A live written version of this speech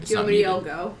Do you want me to yell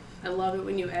go? I love it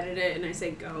when you edit it and I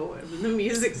say go and when the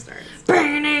music starts.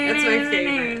 That's my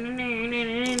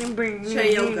favorite. Should I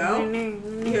yell go?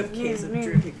 You have case of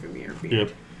dripping from your beard.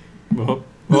 Yep. Oh,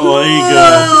 there you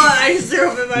go. I threw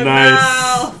up in my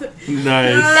mouth.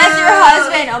 Nice. That's your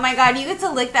husband. Oh my god, you get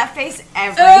to lick that face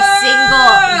every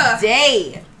single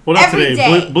day. Well, not every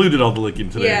today. day. Blue did all the licking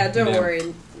today. Yeah, don't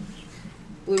worry.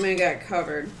 Blue Man got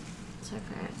covered. It's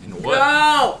okay. In what?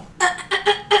 Go!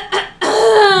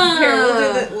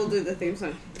 Here, we'll do the theme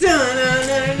song.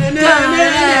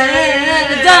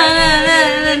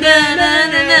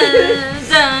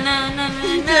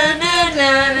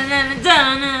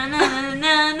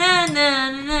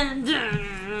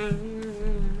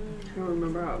 I don't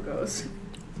remember how it goes.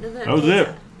 That was it.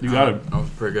 You got it. That was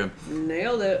pretty good.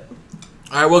 Nailed it.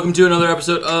 All right, welcome to another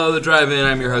episode of The Drive-In.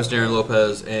 I'm your host, Aaron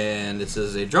Lopez, and this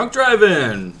is a drunk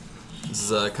drive-in.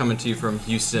 This is coming to you from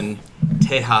Houston,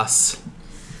 Tejas,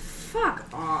 Fuck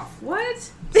off.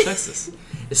 What? Texas.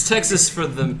 It's Texas for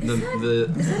the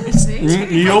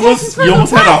You almost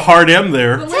had a hard M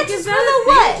there. But like, Texas is for that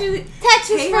the a what? thing?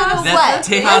 Texas for the That's what? Let's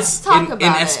Tejas talk in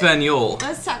about it. Espanol.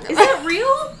 Let's talk about Is that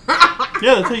real?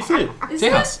 Yeah, that's how you say it. Is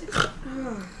Tejas.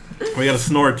 We got a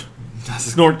snort.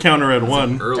 Snort counter at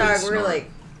 1. Early Dog, snort. we're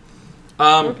like, we're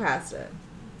Um, past it.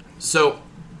 so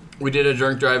we did a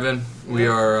drunk drive-in. We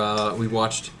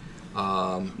watched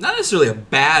not necessarily a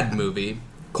bad movie,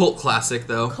 cult classic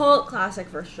though. Cult classic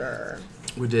for sure.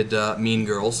 We did Mean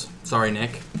Girls. Sorry,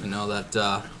 Nick. I know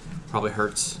that probably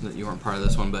hurts that you weren't part of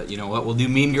this one, but you know what? We'll do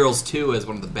Mean Girls 2 as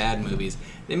one of the bad movies.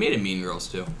 They made a Mean Girls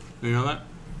 2. You know that?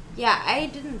 Yeah, I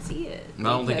didn't see it. I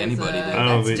don't think anybody did. I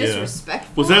don't That's think- yeah.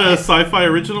 disrespectful. Was that a sci-fi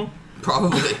original?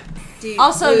 Probably.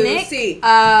 Also, Nick, C.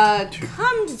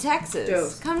 come to Texas.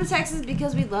 Dose. Come to Texas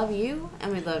because we love you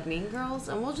and we love Mean Girls,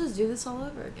 and we'll just do this all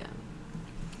over again.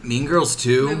 Mean Girls I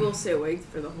 2. will stay awake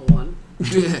for the whole one.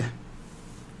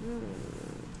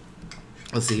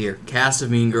 Let's see here. Cast of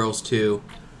Mean Girls 2.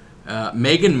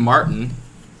 Megan Martin.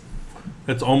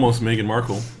 That's almost Meghan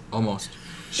Markle. Almost.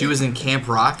 She was in Camp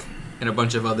Rock and a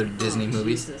bunch of other Disney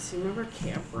movies. Jesus, you remember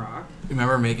Camp Rock?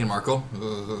 Remember Megan Markle?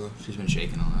 She's been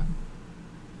shaking on that.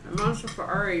 And Monster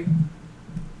Ferrari.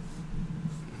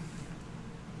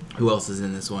 Who else is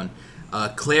in this one?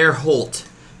 Claire Holt.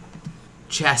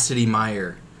 Chastity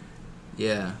Meyer.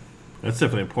 Yeah. That's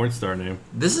definitely a porn star name.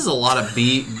 This is a lot of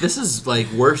B. This is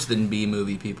like worse than B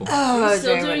movie people. Oh, Are you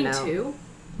still Jerry doing would know. 2?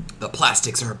 The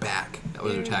plastics are back. That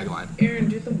was their tagline. Aaron,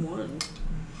 do the 1.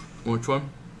 Which one?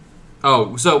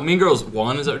 Oh, so Mean Girls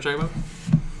 1, is that what you're talking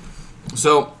about?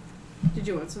 So, Did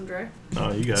you want some dry?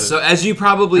 Oh, you got it. so as you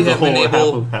probably There's a have been whole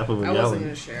able, half of a I wasn't gallon.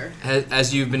 going to share.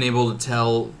 as you've been able to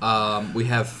tell, we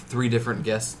have 3 different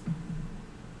guests.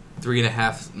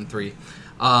 3.5 and 3.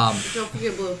 Don't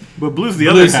forget Blue. But Blue's the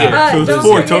Blue's other here. half, so Don't it's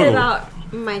 4 forget total.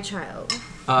 about my child.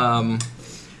 Well,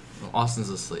 Austin's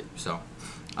asleep, so.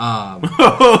 Oh,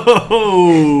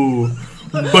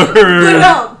 burn.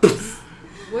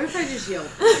 What if I just yelled?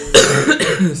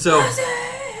 So,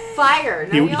 Fire.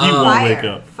 No, He you won't fire. wake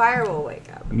up. Fire will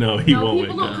wake up. No, he No, won't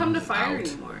people wake don't up. come to fire Out.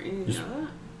 anymore. You know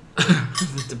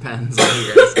it depends on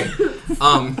you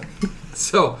guys.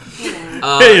 So,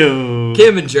 Heyo.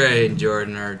 Kim and Trey and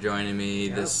Jordan are joining me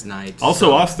this night. Also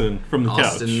So, Austin from the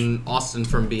couch. Austin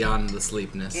from Beyond the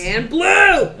Sleepness. And Blue!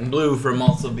 And Blue from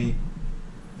also be.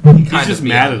 He's just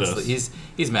mad at us.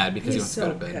 He's mad because he He's wants so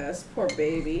to go to bed. pissed. Poor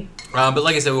baby. But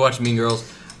like I said, we watch Mean Girls.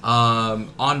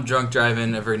 On Drunk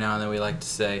Drive-In, every now and then we like to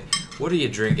say, "What are you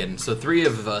drinking?" So 3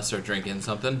 of us are drinking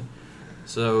something.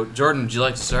 So Jordan, would you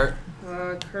like to start?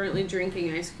 Currently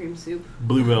drinking ice cream soup.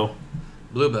 Bluebell.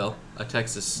 Bluebell, a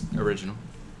Texas original.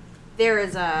 There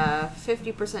is a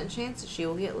 50% chance that she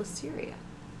will get listeria.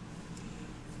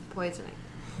 Poisoning.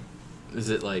 Is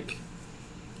it like?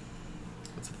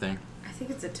 What's the thing? I think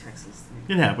it's a Texas thing.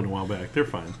 It happened a while back. They're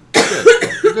fine. Good.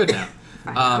 You're good now.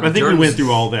 I think we went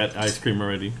through all that ice cream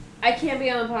already. I can't be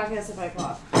on the podcast if I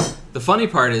cough. The funny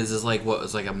part is like what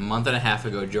was like a month and a half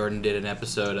ago. Jordan did an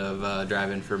episode of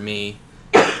Drive-In for me.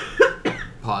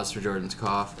 Pause for Jordan's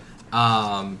cough.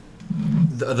 The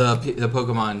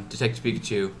Pokemon Detective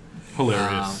Pikachu.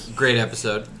 Hilarious. Great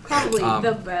episode. Probably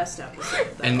the best episode.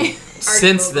 Though. And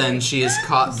since then, Arguably. she has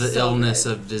caught the So illness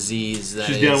good. of disease that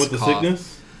She's is down with the cough.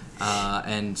 sickness?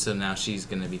 And so now she's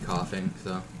going to be coughing.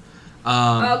 So.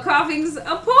 Coughing's a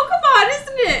Pokemon,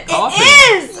 isn't it? Coughing.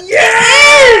 It is!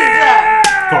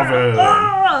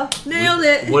 Coffee. Nailed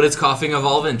it. What does coughing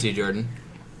evolve into, Jordan?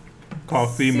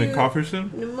 Coffee Soup.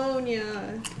 McCofferson?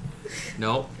 Pneumonia.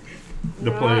 Nope.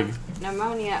 The plague.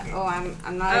 Pneumonia. Oh, I'm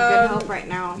not a good help right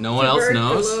now. No one else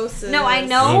knows. Tuberculosis. No, I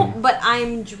know, but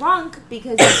I'm drunk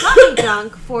because you caught me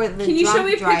drunk for the Can you show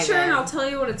me a drunk picture driving. and I'll tell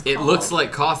you what it's called? It looks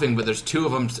like coughing, but there's two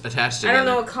of them attached together. I don't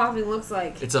know what coughing looks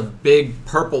like. It's a big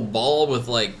purple ball with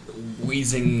like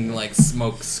wheezing like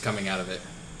smokes coming out of it.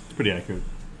 It's pretty accurate.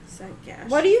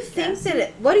 What do you think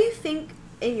what do you think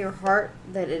in your heart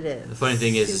that it is? The funny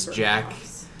thing is Super Jack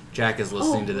coughs. is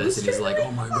listening to this and he's like,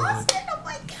 oh my god.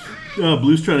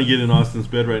 Blue's trying to get in Austin's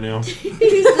bed right now. He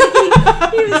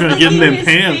was Trying to get in them his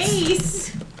pants.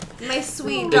 face. My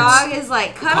sweet It's- dog is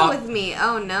like, come cough- with me.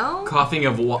 Oh no. Coughing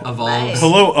evolves.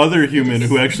 Hello, other human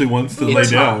who actually wants to lay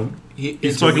It's- down. He's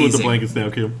He's fucking with the wheezing. blankets now,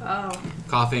 Kim. Oh.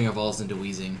 Coughing evolves into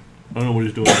wheezing. I don't know what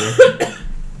he's doing there.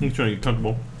 He's trying to get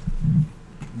comfortable.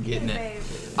 Getting it.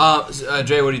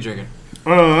 Jay, what are you drinking?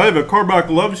 I have a Karbach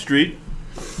Love Street.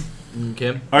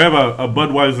 Kim? I have a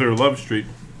Budweiser Love Street.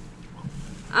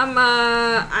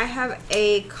 I have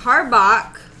a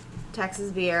Karbach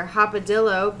Texas beer,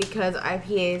 Hopadillo, because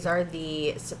IPAs are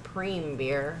the supreme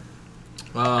beer.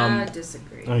 I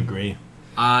disagree. I agree.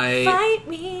 Fight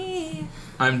me.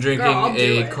 I'm drinking Girl, I'll do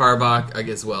a it. Karbach, I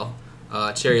guess,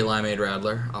 cherry limeade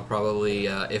radler. I'll probably,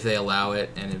 if they allow it,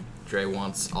 and if Dre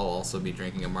wants, I'll also be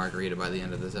drinking a margarita by the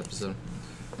end of this episode.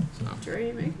 So Dre,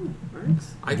 you making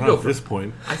marks? I could Not go at for this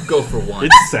point. I could go for one.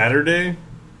 It's Saturday.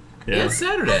 Yeah, Yeah. it's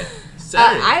Saturday.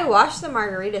 Saturday. I washed the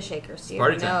margarita shaker, so you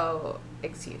Party have time. no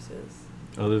excuses.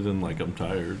 Other than like I'm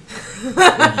tired.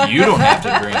 You don't have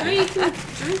to drink Or it. you can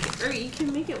drink, or you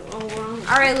can make it while we're on.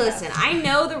 All right, listen. I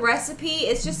know the recipe.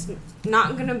 It's just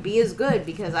not gonna be as good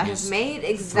because I have Just made Throw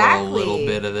exactly. a little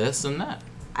bit of this and that.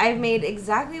 I've made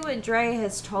exactly what Dre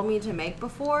has told me to make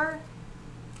before,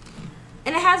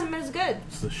 and it hasn't been as good.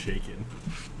 It's the shaking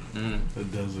Mm,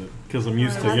 that does it. Because I'm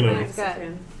used to, that's you know, nice.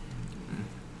 Good.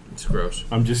 it's gross.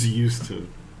 I'm just used to.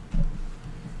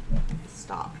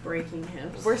 Stop. Breaking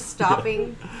hips. We're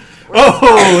stopping.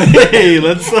 Oh, hey,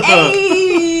 let's.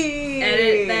 Hey!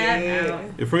 Edit that out.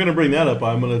 If we're gonna bring that up,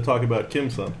 I'm gonna talk about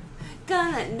Kim's son. We're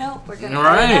gonna. All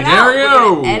right, edit that there out.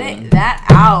 we We're go. gonna edit that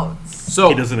out. So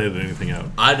He doesn't edit anything out.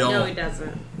 I No, he don't.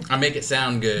 doesn't. I make it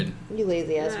sound good. You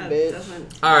lazy ass That bitch.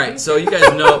 doesn't. All right, so you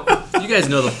guys know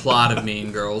the plot of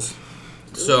Mean Girls.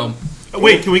 So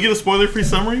Wait, can we get a spoiler-free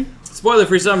summary?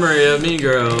 spoiler-free summary of Mean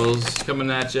Girls coming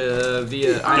at you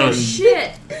via Oh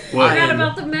shit! What? Forgot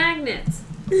about the magnets.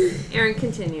 Aaron,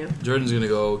 continue. Jordan's gonna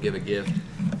go give a gift.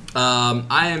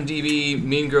 IMDb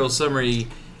Mean Girls summary.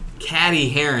 Katie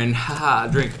Heron, haha,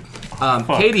 drink. Fuck.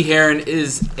 Katie Heron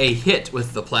is a hit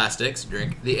with the plastics,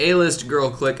 drink. The A-list girl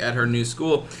clique at her new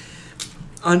school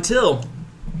until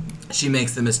she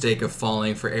makes the mistake of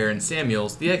falling for Aaron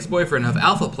Samuels, the ex-boyfriend of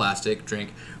Alpha Plastic,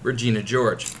 drink, Regina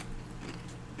George. Is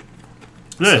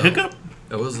that a So- hiccup?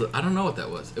 It was, I don't know what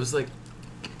that was. It was like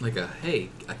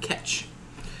a catch.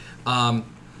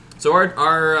 So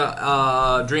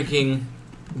our drinking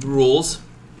rules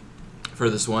for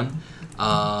this one,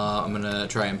 I'm gonna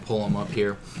try and pull them up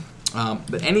here.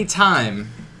 But anytime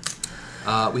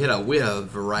we had a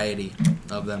variety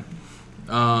of them.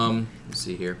 Let's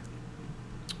see here.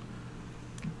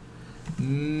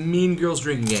 Mean Girls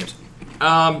drinking games.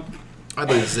 I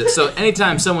believe this is it. So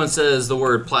anytime someone says the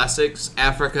word plastics,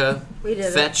 Africa, We did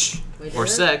it. fetch, We did or it.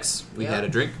 sex, we Yep. had a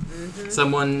drink.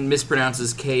 Someone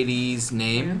mispronounces Katie's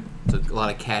name. So a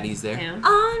lot of Caddies there. Pam.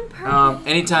 On purpose.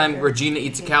 Anytime Regina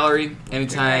eats a calorie,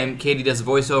 anytime Katie does a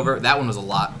voiceover, that one was a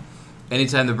lot.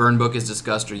 Anytime the burn book is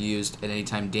discussed or used, and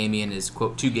anytime Damien is,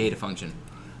 quote, too gay to function.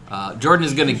 Jordan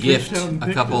is going to gift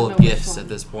a couple of No, which gifts one? at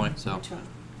this point, so Which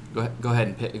one? go ahead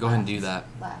and pick, go ahead and do that.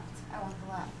 Left. I want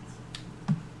the left.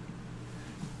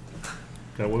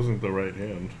 That wasn't the right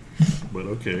hand, but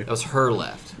okay. That was her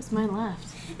left. It's my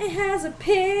left. It has a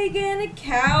pig and a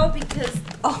cow because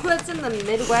all that's in the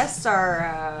Midwest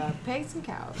are pigs and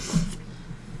cows.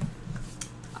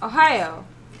 Ohio.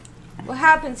 What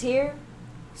happens here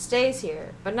stays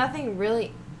here, but nothing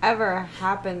really ever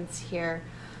happens here.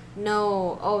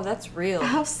 No. Oh, that's real.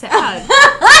 How sad.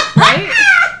 Right?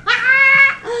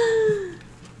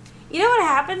 You know what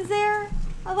happens there?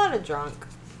 A lot of drunk.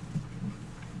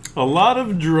 A lot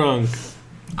of drunk.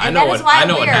 I And know that what is why I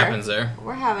know what we're- happens there.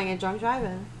 We're having a drunk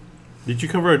drive-in. Did you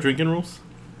cover our drinking rules?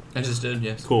 I just did,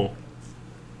 yes. Cool.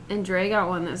 And Dre got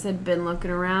one that said, "Been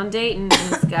looking around Dayton."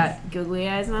 And it's got googly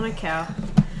eyes on a cow.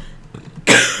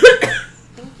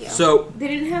 Thank you. So They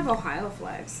didn't have Ohio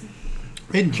flags.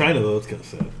 Made in China, though. That's kind of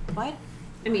sad. What?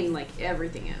 I mean, like,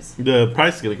 everything is. The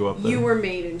price is gonna go up. Though. You were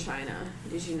made in China.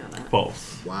 Did you know that?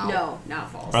 false. wow. No,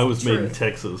 not false. I was made in Truth.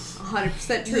 Texas.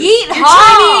 100% true. Yeet You're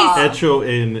haw! Hecho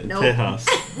in Nope. Tejas.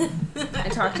 I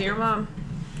talked to your mom.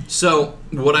 So,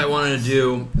 what I wanted to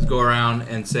do is go around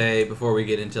and say, before we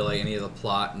get into like any of the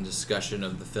plot and discussion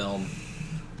of the film,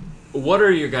 what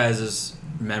are your guys'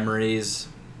 memories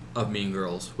of Mean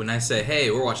Girls? When I say,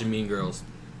 hey, we're watching Mean Girls,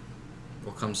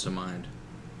 what comes to mind?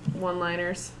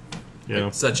 One-liners. Yeah.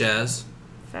 Like, such as?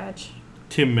 Fetch.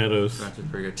 Tim Meadows. That's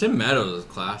pretty good. Tim Meadows is a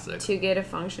classic. Too gay to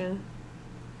function.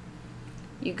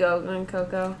 You go, Glen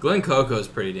Coco. Glen Coco is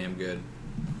pretty damn good.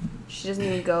 She doesn't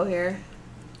even go here.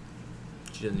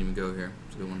 She doesn't even go here.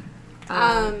 It's a good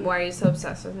one. Why are you so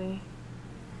obsessed with me?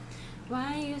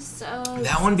 Why are you so...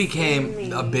 That one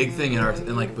became a big thing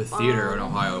in like with theater in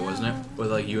Ohio, wasn't it?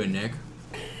 With like you and Nick.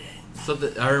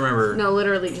 Something I remember. No,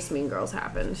 literally just Mean Girls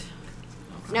happened.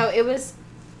 No, it was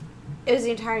the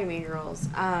entirety of Mean Girls.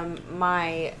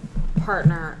 My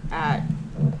partner at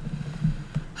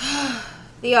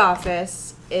The Office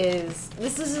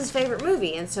this is his favorite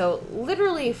movie, and so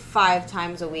literally 5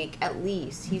 times a week at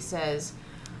least he says,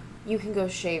 you can go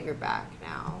shave your back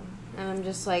now. And I'm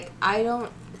just like, I don't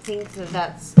think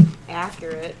that's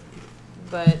accurate,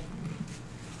 but...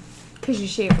 Because you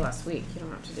shaved last week. You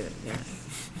don't have to do it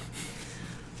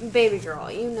again. Baby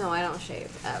girl, you know I don't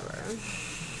shave ever.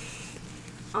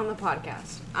 On the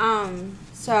podcast.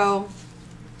 So...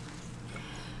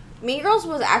 Mean Girls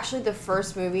was actually the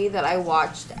first movie that I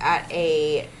watched at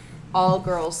a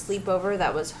all-girls sleepover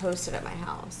that was hosted at my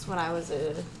house when I was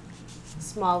a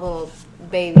small little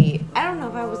baby. I don't know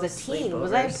if I was a teen.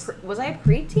 Was I a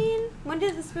preteen? When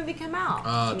did this movie come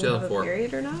out? Did you have a 2004.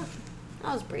 period or not?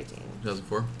 I was preteen.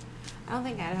 2004. I don't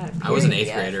think I had a period I was an 8th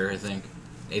yet. grader, I think.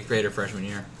 8th grader freshman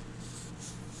year.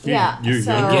 Yeah, You're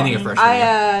so beginning of freshman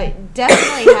I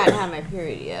definitely hadn't had my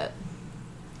period yet.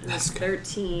 That's good.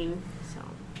 13. So.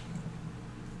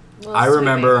 Well, I sweet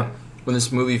remember baby. when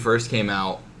this movie first came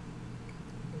out,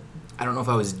 I don't know if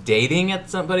I was dating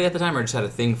somebody at the time or just had a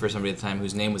thing for somebody at the time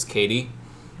whose name was Katie.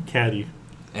 Caddy.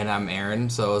 And I'm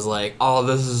Aaron, so I was like, oh,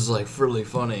 this is like really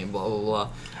funny, blah, blah, blah.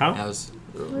 How? And I was...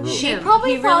 She Yeah,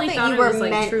 probably he thought really that thought you it were was,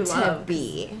 like, meant true to love.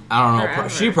 be. I don't know. Forever.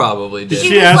 She probably did. Did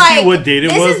she was ask like, you what date it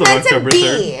this was is on meant to October be.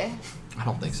 3rd? I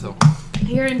don't think so.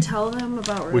 Here and tell them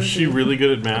about Rosie. Was she really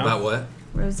good at math? About what?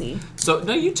 Rosie. So,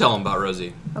 no, you tell them about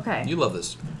Rosie. Okay. You love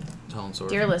this. Tell them story.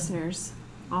 Dear listeners,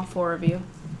 all 4 of you.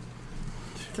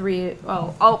 3.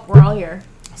 Oh, we're all here.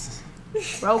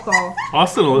 Roll call.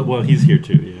 Austin, well, he's here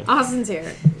too, yeah. Austin's here.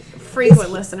 Frequent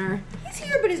listener. He's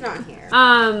here, but he's not here.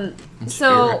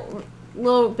 So,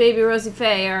 little baby Rosie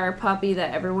Faye, our puppy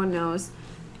that everyone knows.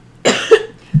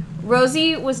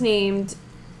 Rosie was named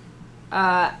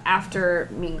after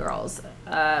Mean Girls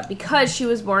because she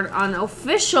was born on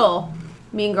official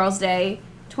Mean Girls Day,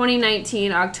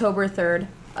 2019, October 3rd,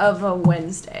 of a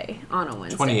Wednesday, on a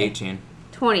Wednesday. 2018.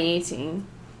 2018.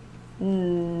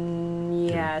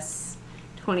 Yes.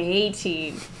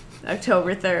 2018,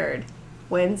 October 3rd,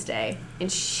 Wednesday.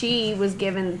 And she was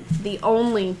given the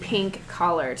only pink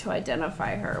color to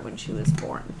identify her when she was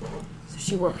born. So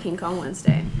she wore pink on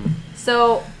Wednesday.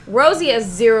 So Rosie has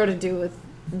 0 to do with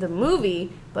the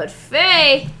movie, but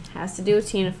Faye has to do with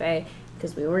Tina Fey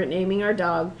because we weren't naming our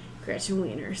dog Gretchen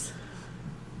Wieners.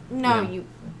 No, Yeah.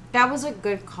 that was a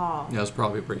good call. That was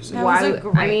probably pretty safe. That was a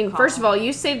great I mean, call. first of all,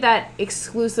 you saved that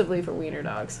exclusively for wiener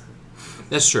dogs.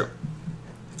 That's true.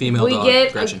 Female We dog,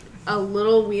 get Gretchen. a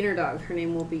little wiener dog. Her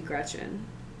name will be Gretchen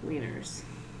Wieners.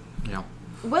 Yeah.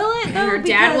 Will it, And though? her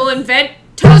dad will invent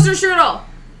toaster strudel.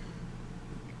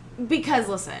 Because,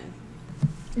 listen,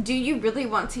 do you really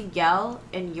want to yell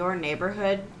in your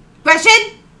neighborhood,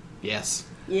 Gretchen? Yes.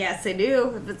 Yes, I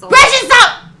do. If it's all Gretchen,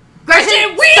 stop!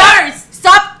 Gretchen,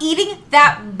 stop eating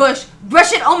that bush.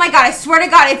 Gretchen, oh my god, I swear to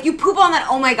god, if you poop on that,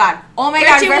 oh my god. Oh my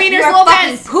Gretchen god, Gretchen, Wieners you are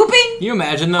Lopez. fucking pooping Can you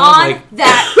imagine, though, on like,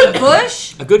 that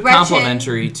bush. a good Gretchen.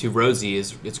 complimentary to Rosie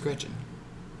is it's Gretchen.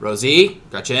 Rosie,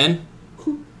 Gretchen.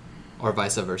 Or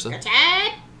vice versa.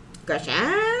 Gretchen.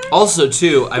 Also,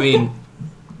 too, I mean,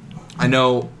 I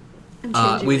know I'm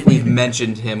changing we've my name.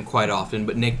 mentioned him quite often,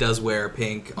 but Nick does wear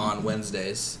pink on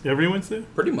Wednesdays. Every Wednesday?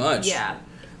 Pretty much. Yeah.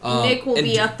 Um, Nick will and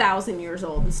be d- 1,000 years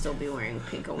old and still be wearing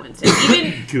pink on Wednesday.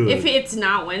 Even Good. if it's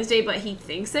not Wednesday, but he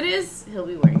thinks it is, he'll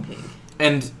be wearing pink.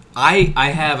 And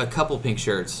I have a couple pink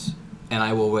shirts, and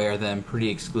I will wear them pretty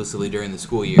exclusively during the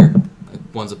school year. Like,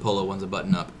 one's a polo, one's a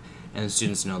button-up. And the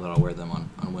students know that I'll wear them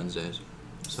on Wednesdays.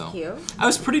 So Cute. I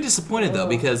was pretty disappointed, though,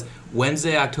 because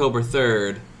Wednesday, October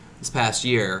 3rd, this past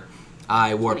year,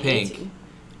 I wore pink.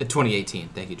 2018.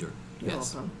 Thank you, Jordan. You're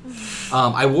Yes. welcome.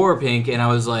 I wore pink, and I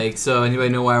was like, so anybody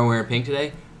know why I'm wearing pink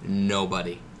today?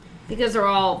 Nobody. Because they're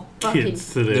all fucking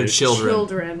Kids today. They're children.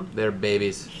 children. They're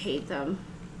babies. Hate them.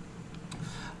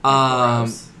 Um,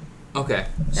 Gross. okay.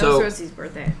 That So was Rosie's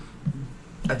birthday.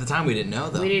 At the time, we didn't know,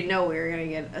 though. We didn't know we were gonna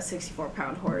get a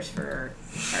 64-pound horse for our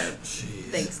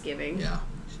Thanksgiving. Yeah.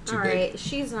 Too All big. right,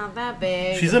 she's not that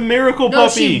big. She's a miracle No,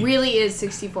 puppy. she really is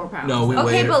 64 pounds. No, we Okay,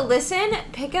 waited. but listen,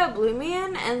 pick up Blue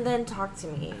Man and then talk to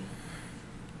me.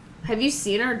 Have you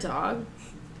seen our dog?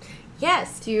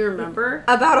 Yes. Do you remember?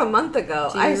 About a month ago,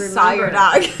 Do you I saw your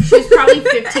remember? dog. She was probably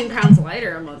 15 pounds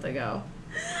lighter a month ago.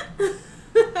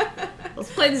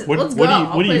 Let's play this. Let's go. What I'll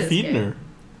are play you this feeding game. her?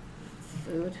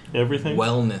 Food. Everything?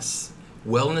 Wellness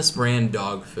brand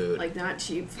dog food. Like, not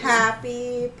cheap food.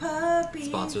 Happy puppy.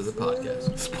 Sponsor the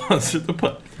podcast. Sponsor the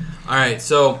pup. All right,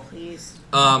 so Please.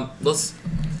 let's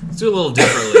do a little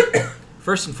differently.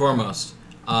 First and foremost,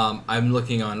 I'm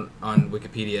looking on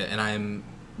Wikipedia, and I'm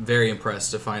very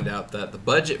impressed to find out that the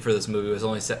budget for this movie was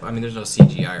only set. I mean, there's no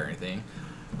CGI or anything.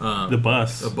 The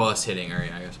bus. A bus hitting her,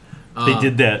 I guess. They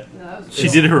did that. No, that was She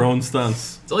did her own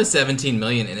stunts. It's only $17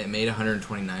 million, and it made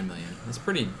 $129 million. That's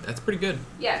pretty good.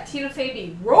 Yeah, Tina Fey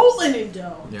be rolling in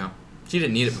dough. Yeah, she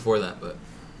didn't need it before that, but.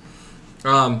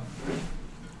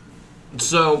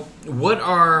 So what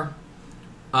are?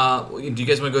 Do you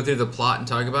guys want to go through the plot and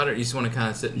talk about it, or you just want to kind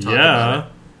of sit and talk about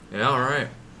it? Yeah. All right.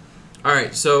 All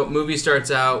right. So movie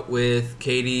starts out with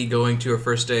Katie going to her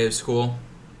first day of school.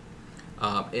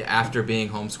 After being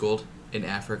homeschooled in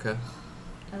Africa.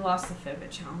 I lost the Fitbit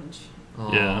challenge.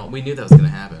 Oh, Yeah. we knew that was gonna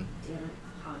happen. Damn it,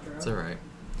 Hondro. It's all right.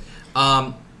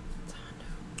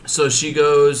 So she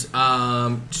goes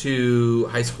to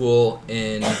high school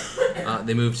in.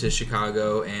 They move to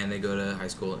Chicago and they go to high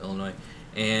school in Illinois.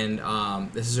 And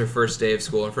this is her first day of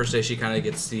school. And first day, she kind of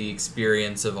gets the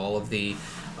experience of all of the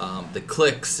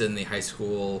cliques in the high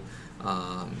school,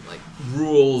 like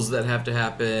rules that have to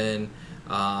happen.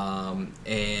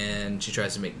 And she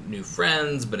tries to make new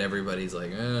friends, but everybody's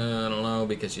like, I don't know,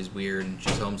 because she's weird and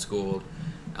she's homeschooled.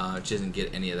 She doesn't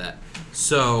get any of that.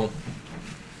 So,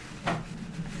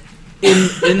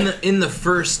 in the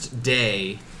first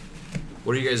day,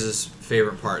 what are you guys'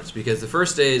 favorite parts? Because the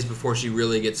first day is before she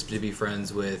really gets to be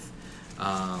friends with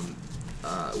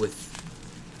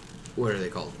what are they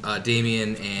called?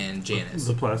 Damien and Janice.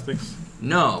 The plastics.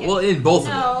 No, well, in both of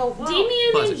them. No, well,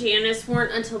 Damien Pause and it. Janice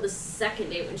weren't until the second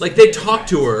day when she Like was they with talk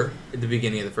to friends. her at the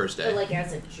beginning of the first day. But like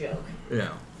as a joke. Yeah.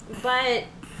 but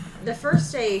the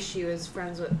first day she was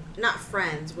not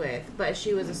friends with, but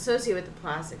she was associated with the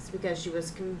plastics because she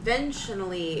was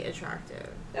conventionally attractive.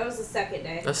 That was the second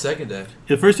day. The second day.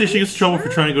 The first day she gets in trouble for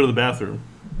trying to go to the bathroom.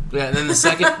 Yeah, and then the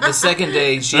second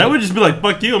day she. I would just be like,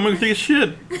 fuck you, I'm gonna take a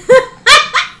shit.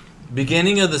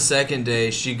 Beginning of the second day,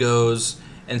 she goes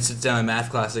and sits down in math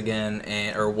class again,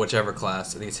 or whichever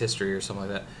class. I think it's history or something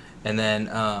like that. And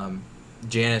then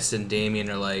Janice and Damien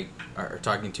are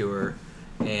talking to her,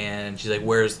 and she's like,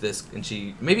 "Where's this?" And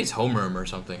maybe it's homeroom or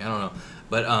something. I don't know.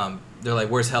 But they're like,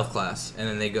 "Where's health class?" And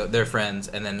then they go. They're friends.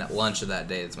 And then at lunch of that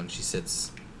day is when she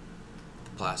sits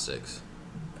the plastics.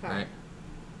 Right.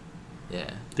 Yeah,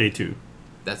 Day 2.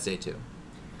 that's day 2.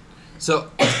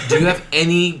 So, do you have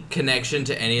any connection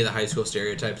to any of the high school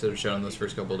stereotypes that were shown in those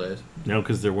first couple of days? No,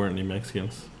 because there weren't any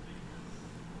Mexicans.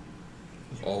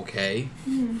 Okay.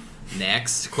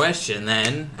 Next question,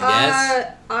 then, I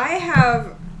guess. I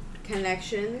have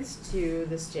connections to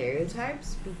the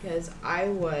stereotypes because I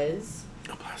was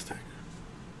No plastic.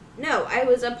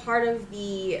 a part of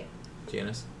the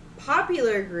Janice?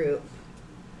 popular group,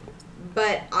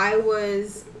 but I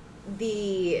was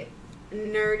the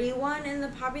nerdy one in the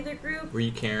popular group. Were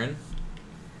you Karen?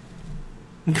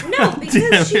 No, Damn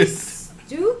because it. she's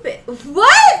stupid.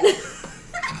 What?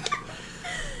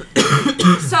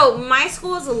 So my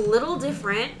school is a little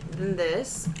different than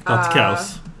this. Lots of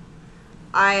cows.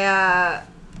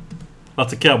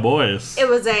 Lots of cowboys. It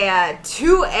was a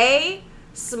 2A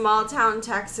small town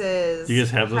Texas. Do you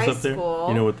guys have those high up there? school,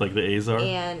 You know what like the A's are?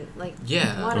 and like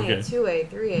Yeah. 1A, Okay. 2A,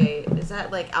 3A. Is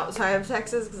that like outside of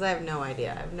Texas? Because I have no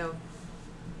idea. I have no.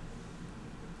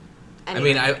 I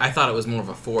mean, I thought it was more of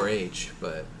a 4-H,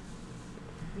 but...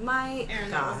 my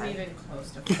Aaron, that God. wasn't even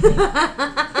close to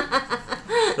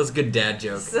That was a good dad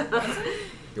joke.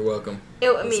 You're welcome.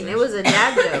 It was a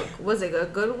dad joke. Was it a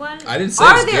good one? I didn't say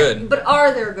it was there, good. But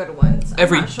are there good ones? I'm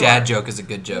Every not sure. dad joke is a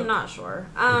good joke. I'm not sure.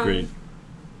 Agreed.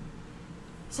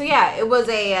 So yeah, it was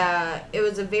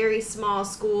a very small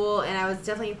school, and I was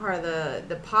definitely part of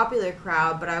the popular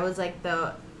crowd. But I was like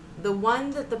the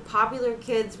one that the popular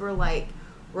kids were like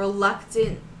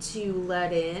reluctant to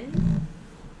let in,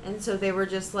 and so they were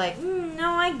just like, no,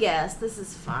 I guess this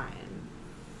is fine.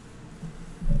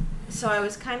 So I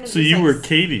was kind of So just, you like, were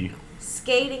Katie.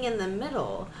 skating in the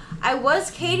middle. I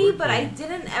was Katie, but I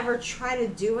didn't ever try to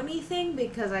do anything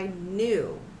because I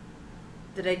knew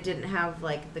that I didn't have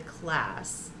like the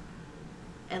class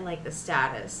and like the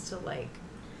status to like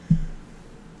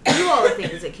do all the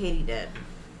things that Katie did.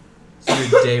 So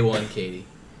you're day one, Katie.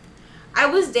 I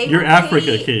was day You're one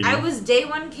Africa, Katie. I was day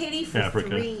one Katie for Africa.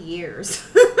 3 years.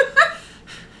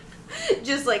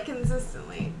 Just like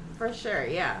consistently. For sure,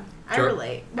 yeah. I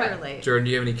relate. Jordan,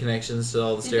 do you have any connections to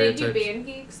all the Did they stereotypes? do Band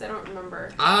Geeks? I don't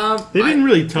remember. They didn't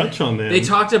really touch on them. They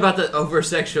talked about the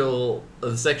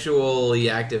sexually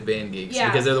active band geeks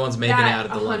because they're the ones making out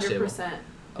at the lunch table. 100%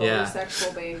 Yeah. over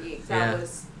sexual Band Geeks. That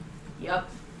was, yep.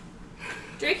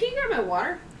 Drake, can you grab my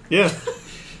water? Yeah.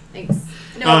 Thanks.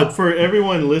 No. For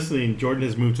everyone listening, Jordan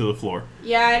has moved to the floor.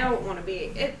 Yeah, I don't want to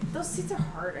be. Those seats are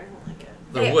hard. I don't like it.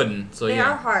 They're wooden, so they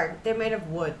yeah. are hard. They're made of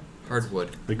wood. Hardwood.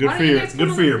 They're good Why for don't you your guys come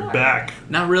on the floor? back.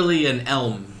 Not really an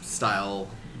elm style.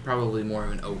 Probably more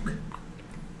of an oak.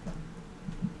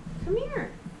 Come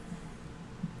here.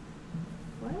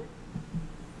 What?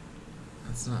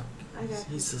 That's not. I got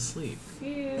He's asleep.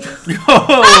 Confused.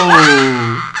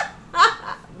 Oh!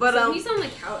 But So he's on the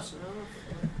couch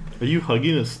now. Are you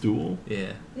hugging a stool?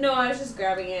 Yeah. No, I was just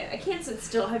grabbing it. I can't sit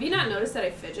still. Have you not noticed that I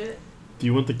fidget? Do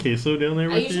you want the queso down there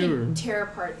I with usually you? Or? tear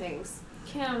apart things.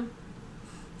 Kim,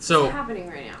 So what's happening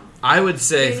right now? I would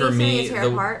say you for need me, something to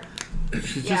tear apart?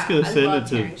 She's Yeah, just gonna I send love it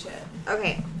tearing to. shit.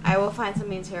 Okay, I will find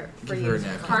something to for Give you. her a to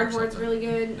napkin. card. Cardboard's really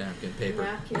good. napkin paper.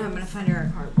 Napkins. I'm gonna find her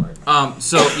a cardboard.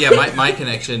 So yeah, my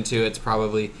connection to it's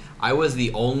probably I was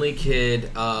the only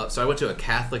kid. So I went to a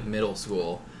Catholic middle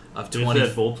school of There's 20.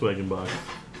 that Volkswagen box.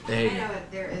 There you go.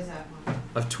 there is that one.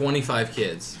 Of 25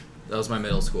 kids. That was my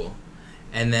middle school.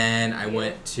 And then I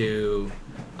went to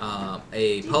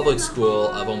a public school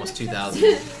of almost 2,000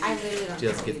 I literally don't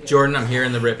 2,000 kids. Jordan, I'm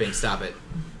hearing the ripping. Stop it.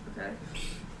 Okay.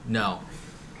 No.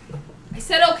 I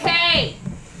said okay.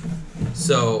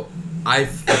 So I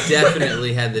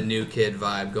definitely had the new kid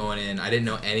vibe going in. I didn't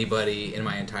know anybody in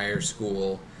my entire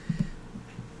school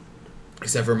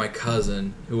except for my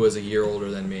cousin, who was a year older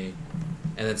than me,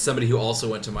 and then somebody who also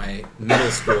went to my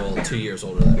middle school 2 years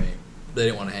older than me. They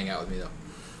didn't want to hang out with me, though.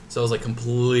 So I was, like,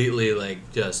 completely,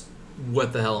 like, just,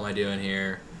 what the hell am I doing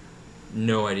here?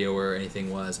 No idea where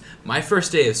anything was. My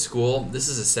first day of school, this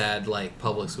is a sad, like,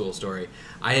 public school story.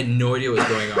 I had no idea what was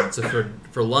going on. So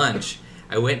for lunch,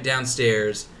 I went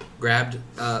downstairs, grabbed,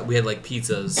 we had, like,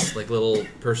 pizzas, like, little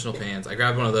personal pans. I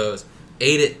grabbed one of those,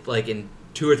 ate it, like, in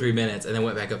 2 or 3 minutes, and then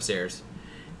went back upstairs.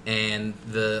 And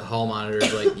the hall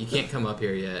monitor's like, you can't come up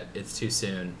here yet. It's too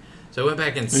soon. So I went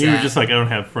back and sat. And you were just like, I don't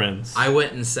have friends. I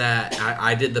went and sat.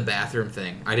 I did the bathroom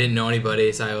thing. I didn't know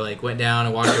anybody, so I like went down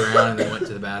and walked around and then went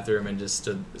to the bathroom and just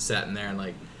sat in there and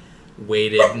like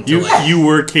waited until You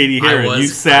were Katie Heron. You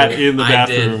sat in the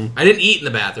bathroom. I didn't eat in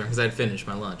the bathroom because I'd finished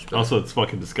my lunch. But Also, it's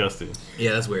fucking disgusting.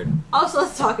 yeah, that's weird. Also,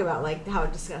 let's talk about like how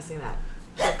disgusting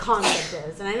that concept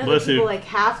is. And I know Bless that people you. like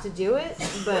have to do it,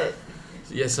 but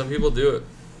Yeah, some people do it.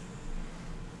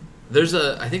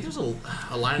 I think there's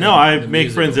a line. No, in I the make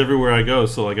musical. friends everywhere I go.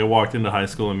 So, like, I walked into high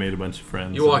school and made a bunch of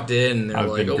friends. You walked in and they're I've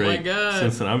like, been oh my great. god.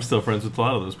 Since then, I'm still friends with a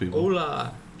lot of those people.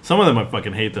 Hola. Some of them I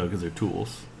fucking hate, though, because they're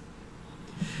tools.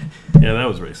 Yeah, that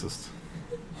was racist.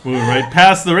 Moving right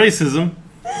past the racism.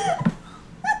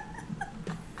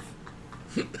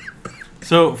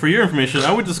 So, for your information,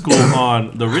 I went to school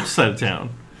on the rich side of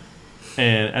town.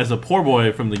 And as a poor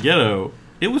boy from the ghetto,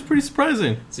 it was pretty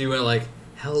surprising. So you went like,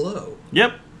 hello.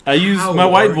 Yep. I used How my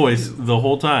white are voice you? the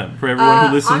whole time for everyone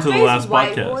who listened to the Andre's last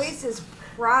white podcast. voice is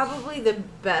probably the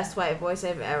best white voice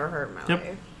I've ever heard in my Yep.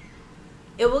 life.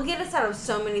 It will get us out of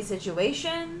so many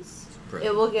situations. Right.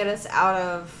 It will get us out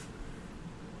of.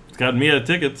 It's gotten me out of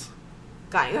tickets.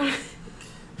 God, you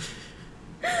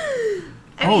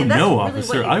Oh, that's no, really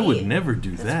officer, what you I would need. never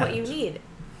do That's that. what you need.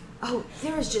 Oh,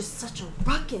 there is just such a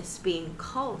ruckus being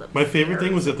called up My favorite there.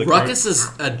 thing was at the Ruckus is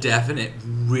a definite,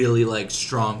 really like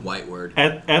strong white word.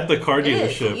 at the car It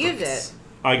is. dealership. Use it.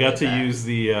 I got to that. use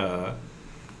the.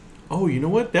 Oh, you know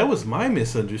what? That was my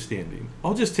misunderstanding.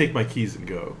 I'll just take my keys and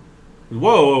go.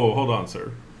 Whoa, hold on,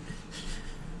 sir.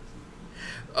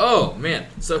 Oh man,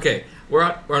 so okay, we're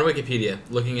on Wikipedia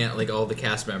looking at like all the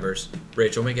cast members.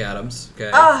 Rachel McAdams,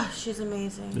 okay. Oh, she's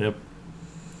amazing. Yep.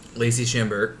 Lacey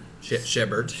Shebert,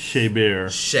 Shebert, Shea Bear.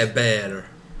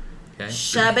 okay.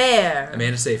 Chabert.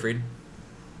 Amanda Seyfried,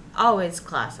 Always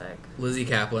classic. Lizzie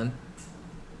Kaplan,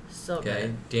 So okay.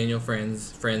 good. Daniel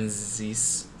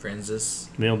Francis,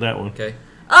 Nailed that one. okay.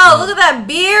 Oh, look at that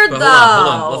beard, But though.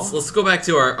 hold on. Let's go back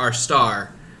to our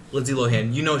star, Lindsay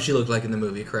Lohan. You know what she looked like in the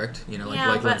movie, correct? You know, like, Yeah,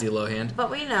 like but- Lindsay Lohan. But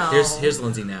we know. Here's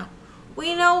Lindsay now.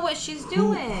 We know what she's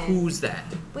doing. Who's that?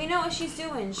 We know what she's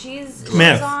doing. She's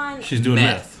Meth. on. She's doing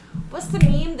Meth. meth. What's the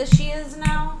meme that she is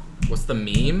now? What's the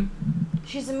meme?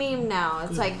 She's a meme now.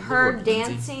 It's Good like her Lord,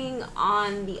 Lindsay. dancing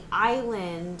on the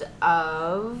island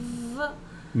of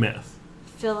Meth.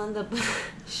 fill in the.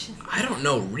 I don't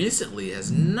know. Recently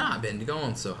has not been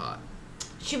going so hot.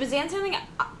 She was dancing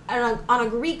on a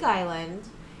Greek island,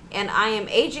 and I am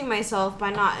aging myself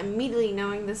by not immediately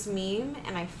knowing this meme,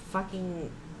 and I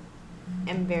fucking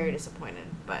am very disappointed.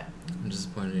 But I'm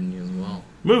disappointed in you as well.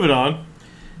 Moving on.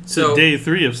 So Day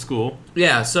 3 of school.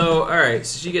 yeah. So all right.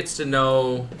 So she gets to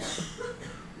know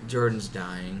Jordan's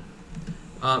dying.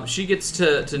 She gets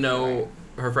to know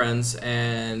her friends,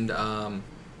 and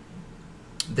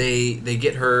they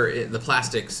get her. The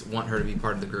plastics want her to be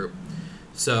part of the group.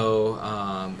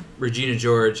 So Regina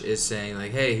George is saying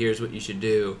like, "Hey, here's what you should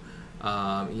do,"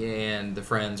 and the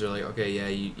friends are like, "Okay, yeah,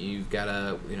 you've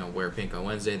gotta wear pink on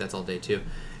Wednesday. That's all day 2."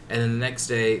 And then the next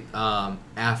day,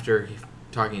 after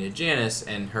talking to Janice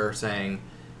and her saying,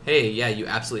 "Hey, yeah, you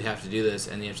absolutely have to do this,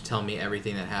 and you have to tell me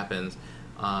everything that happens,"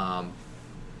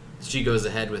 she goes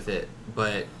ahead with it.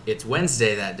 But it's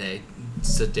Wednesday that day,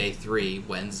 so day 3,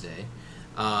 Wednesday,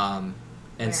 and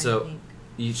so.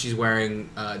 She's wearing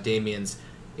Damien's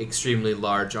extremely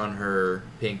large on her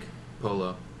pink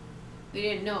polo. We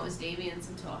didn't know it was Damien's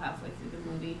until halfway through the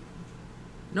movie.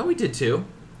 No, we did too.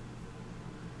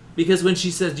 Because when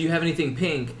she says, "Do you have anything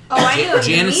pink?" I knew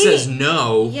Janice says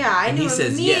no. Yeah, I and knew he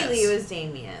says immediately yes. it was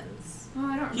Damien's. Oh,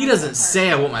 I don't. He doesn't say,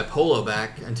 "I want my polo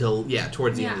back" until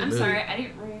towards the Yeah, end of I'm the movie. sorry, I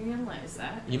didn't realize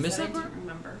that. You missed that I part? didn't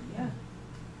remember. Yeah.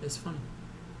 It's funny.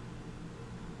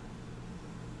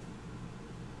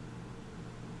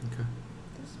 Okay.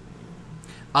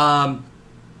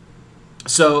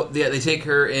 So they take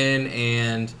her in,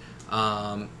 and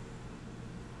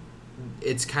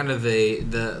it's kind of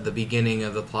the beginning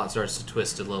of the plot starts to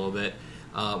twist a little bit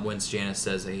when Janice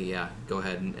says, "Hey, yeah, go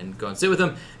ahead and go and sit with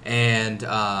him," and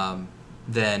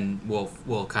then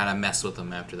we'll kind of mess with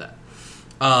them after that.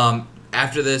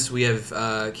 After this, we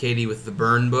have Katie with the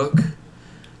burn book.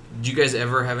 Did you guys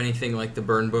ever have anything like the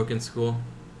burn book in school?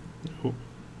 Nope.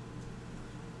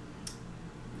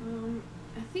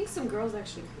 I think some girls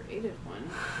actually created one.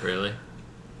 Really?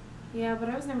 Yeah, but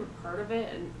I was never part of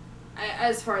it, and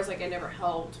as far as I never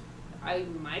helped. I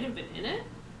might have been in it.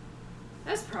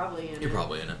 That's probably in it. You're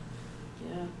probably in it.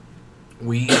 Yeah.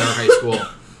 We, in our high school,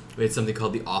 we had something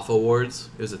called the Off Awards.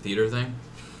 It was a theater thing.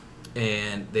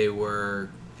 And they were...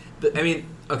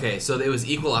 okay, so it was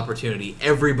equal opportunity.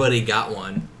 Everybody got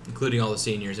one, including all the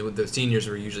seniors. The seniors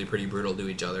were usually pretty brutal to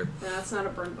each other. No, that's not a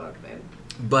burn book, babe.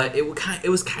 But it was kind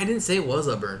of... I didn't say it was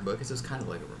a burn book. It was kind of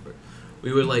like a burn book.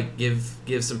 We would,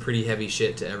 give some pretty heavy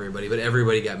shit to everybody, but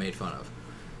everybody got made fun of.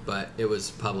 But it was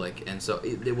public, and so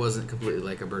it wasn't completely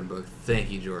like a burn book.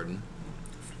 Thank you, Jordan.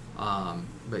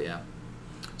 But yeah.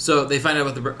 So they find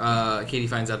out about Katie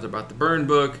finds out about the burn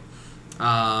book,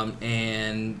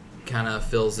 and kind of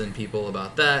fills in people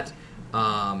about that.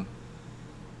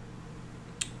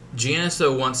 Janice,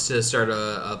 though, wants to start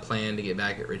a plan to get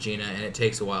back at Regina, and it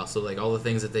takes a while. So, all the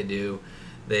things that they do,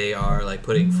 they are,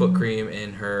 putting foot cream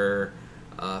in her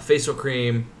facial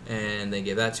cream, and they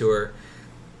give that to her.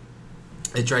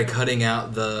 They try cutting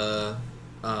out the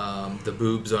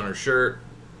boobs on her shirt.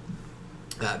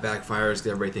 That backfires because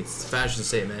everybody thinks it's a fashion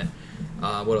statement.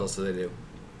 What else do they do?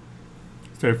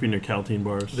 Start feeding her Caltine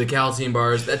bars. The Caltine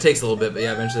bars. That takes a little bit, but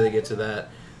yeah, eventually they get to that.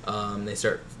 They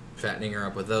start fattening her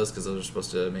up with those because those are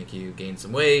supposed to make you gain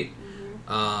some weight.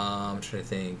 Mm-hmm. I'm trying to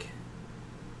think.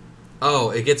 Oh,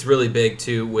 it gets really big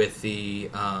too with the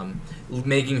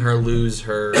making her lose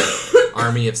her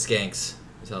army of skanks.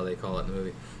 Is how they call it in the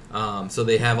movie. So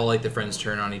they have all the friends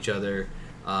turn on each other,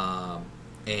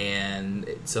 and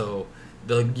so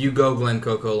the "You Go Glen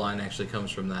Coco" line actually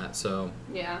comes from that. So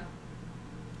Yeah.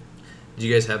 did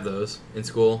you guys have those in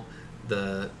school?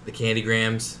 The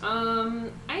Candygrams?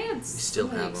 I had still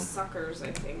so many have 'em. suckers,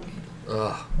 I think.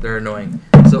 Ugh, they're annoying.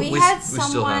 So We had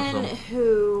still have someone them.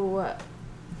 who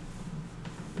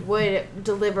would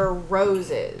deliver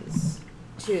roses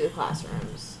to the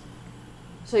classrooms.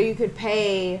 So you could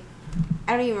pay,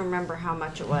 I don't even remember how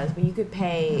much it was, but you could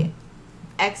pay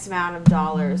X amount of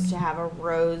dollars to have a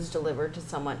rose delivered to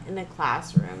someone in a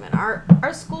classroom. And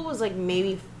our school was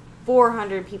maybe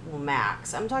 400 people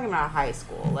max. I'm talking about high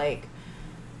school.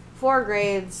 4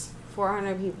 grades,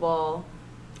 400 people.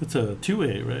 It's a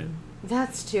 2A, right?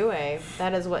 That's 2A.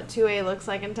 That is what 2A looks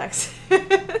like in Texas.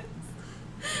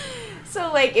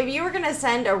 So, if you were going to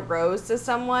send a rose to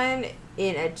someone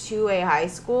in a 2A high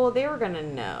school, they were going to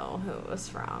know who it was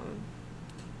from.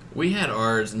 We had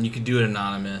ours, and you could do it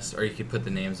anonymous, or you could put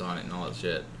the names on it and all that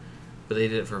shit. But they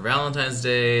did it for Valentine's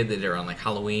Day. They did it on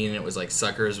Halloween. And it was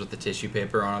suckers with the tissue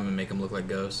paper on them and make them look like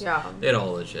ghosts. Yeah. They had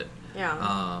all that shit.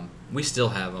 Yeah. We still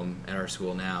have them at our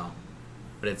school now,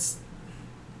 but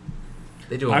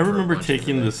they do. 'em I for a remember bunch of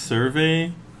taking different the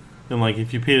survey, and like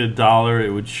if you paid $1, it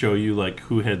would show you like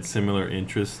who had similar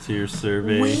interests to your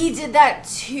survey. We did that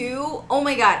too. Oh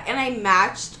my god! And I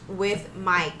matched with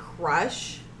my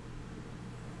crush,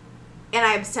 and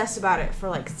I obsessed about it for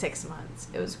like 6 months.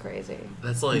 It was crazy.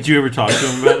 That's like. Did you ever talk to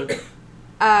him about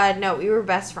it? No, we were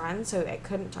best friends, so I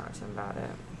couldn't talk to him about it.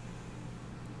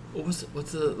 What's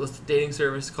the dating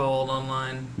service called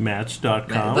online?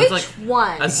 Match.com. Which- Which like-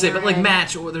 one? I'd say, but like Aaron?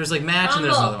 Match. There's like Match, and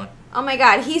there's Bumble. another one. Oh my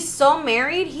god, he's so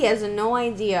married, he has no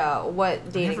idea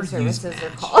what dating never services used are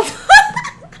Match. called.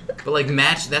 But like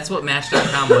Match, that's what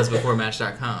Match.com was before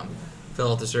Match.com.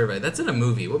 Fill out the survey. That's in a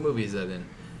movie. What movie is that in?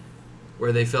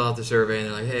 Where they fill out the survey and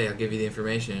they're like, "Hey, I'll give you the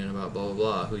information about blah blah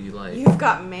blah, who you like." You've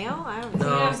got mail? I don't know.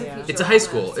 No, Yeah. it's a high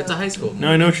school. It's a high school. No,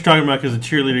 I know what you're talking about because the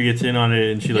cheerleader gets in on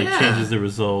it and she like Yeah. changes the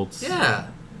results. Yeah.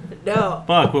 No.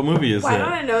 Fuck, what movie is Why don't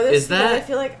that? I know this? Is that- Because I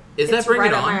feel like is that it's Bring It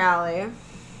right up On? my alley.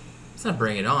 It's not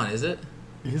Bring It On, is it?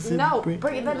 Is it No, Bring-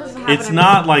 that doesn't happen. It's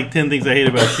not like 10 Things I Hate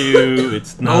About You.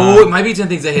 It's not. Oh, it might be 10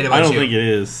 Things I Hate About I don't You. think it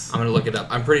is. I'm gonna look it up.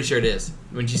 I'm pretty sure it is.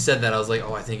 When she said that, I was like,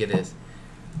 "Oh, I think it is."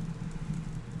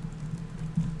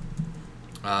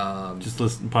 Just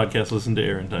listen to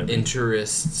Aaron type.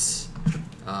 Interests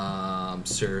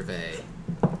survey.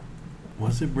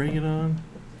 Was it Bring It On?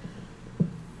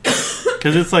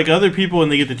 Because it's like other people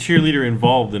and they get the cheerleader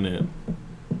involved in it.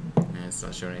 It's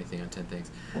not showing anything on 10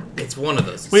 Things. It's one of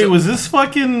those. Wait, So- was this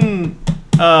fucking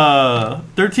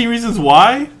 13 Reasons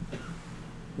Why?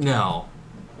 No.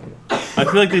 I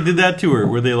feel like they did that to her,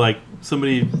 where they like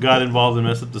somebody got involved and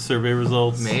messed up the survey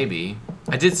results. Maybe.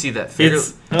 I did see that. Fairly,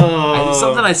 It's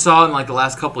something I saw in like the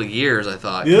last couple of years. I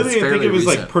thought The other It's thing I think fairly it was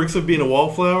like recent. Perks of Being a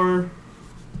Wallflower.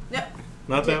 No,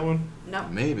 Not that one. no,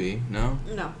 Maybe no.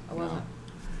 no, I wasn't.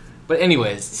 But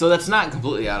anyways, so that's not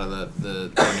completely out of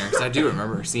the ordinary. Because I do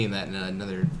remember seeing that in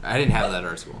another. I didn't have that at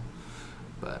our school,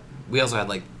 but we also had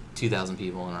like 2,000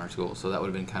 people in our school, so that would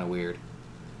have been kind of weird.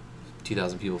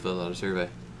 2,000 people filled out a survey.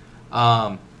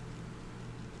 All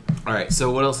right.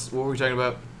 So what else? What were we talking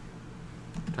about?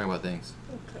 Talking about things.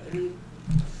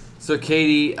 So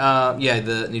Katie,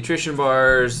 the nutrition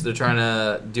bars. They're trying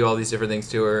to do all these different things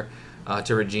to her,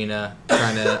 to Regina,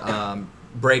 trying to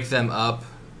break them up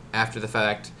after the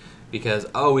fact because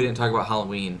we didn't talk about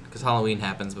Halloween because Halloween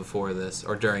happens before this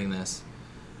or during this.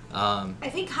 I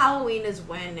think Halloween is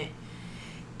when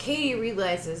Katie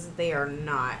realizes they are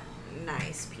not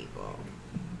nice people.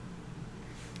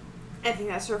 I think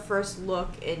that's her first look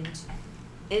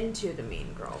into the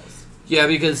Mean Girls. Yeah,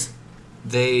 because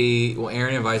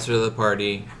Aaron invites her to the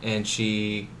party, and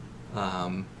she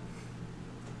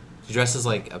dresses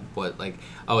like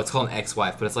it's called an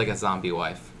ex-wife, but it's like a zombie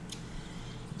wife.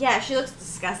 Yeah, she looks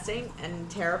disgusting and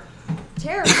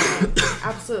terrifying.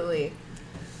 Absolutely.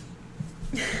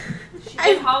 She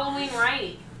did Halloween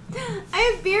right.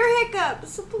 I have beer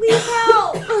hiccups. Please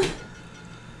help.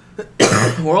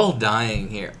 We're all dying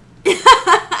here.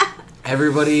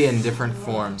 Everybody in different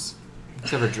forms,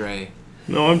 except for Dre.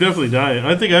 No, I'm definitely dying.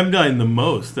 I think I'm dying the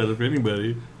most out of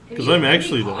anybody because I'm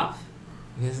actually dying.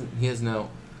 He has no.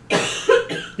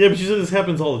 Yeah, but she said this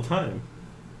happens all the time.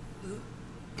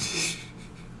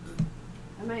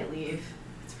 I might leave.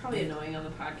 It's probably annoying on the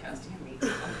podcast to hear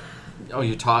me. Oh,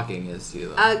 you're talking is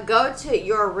you though. Go to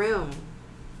your room.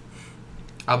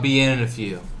 I'll be in a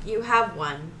few. You have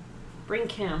one. Bring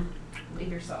Kim.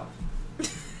 Leave yourself.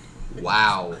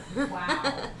 Wow. Wow.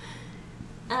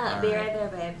 Be right right there,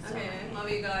 babe. Okay, love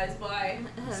you guys. Bye.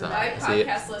 So, Bye, see ya.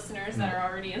 podcast listeners that are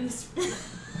already in this.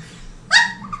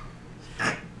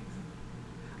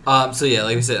 So yeah,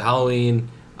 like we said, Halloween,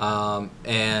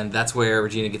 and that's where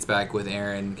Regina gets back with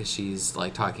Aaron because she's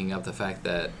like talking up the fact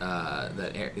that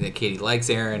that Katie likes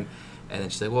Aaron, and then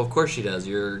she's like, "Well, of course she does.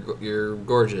 You're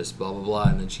gorgeous." Blah blah blah,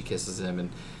 and then she kisses him, and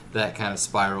that kind of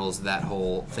spirals that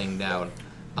whole thing down.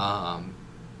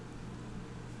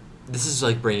 This is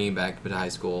like bringing back to high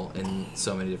school in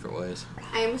so many different ways.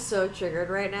 I'm so triggered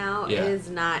right now. Yeah. It is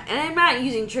not, and I'm not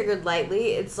using triggered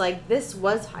lightly. It's like this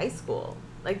was high school.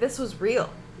 Like this was real.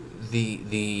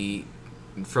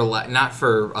 Not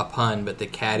for a pun, but the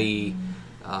catty,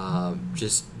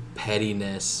 just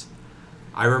pettiness.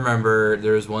 I remember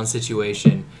there was one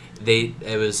situation.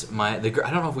 It was I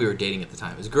don't know if we were dating at the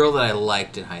time. It was a girl that I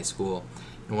liked in high school,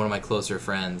 and one of my closer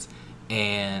friends,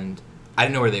 and I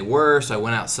didn't know where they were, so I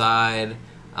went outside,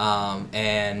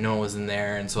 and no one was in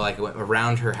there, and so I went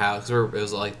around her house. It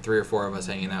was like 3 or 4 of us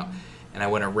hanging out, and I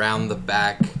went around the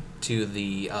back to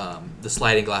the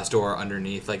sliding glass door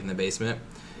underneath, like in the basement,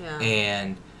 Yeah.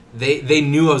 and they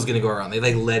knew I was gonna go around. They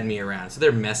like led me around, so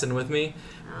they're messing with me.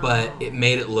 but it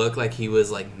made it look like he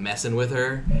was like messing with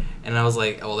her, and I was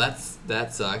like, oh,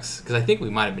 that sucks, because I think we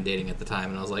might have been dating at the time,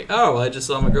 and I was like, oh, well, I just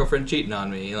saw my girlfriend cheating on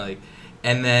me, like,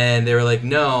 and then they were like,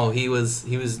 no, he was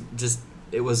just.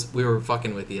 We were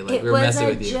fucking with you, like we were messing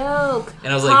with you. It was a joke.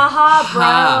 And I was like,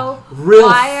 ha, bro. Real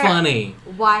funny.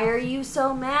 Why are you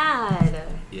so mad?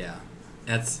 Yeah,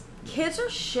 that's Kids are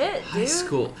shit,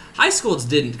 dude. High schools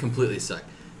didn't completely suck.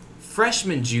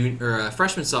 Freshman,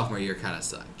 sophomore year kind of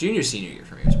sucked. Junior, senior year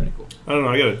for me was pretty cool. I don't know.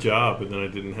 I got a job, and then I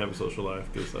didn't have a social life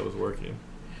because I was working.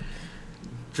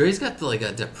 Dre's got like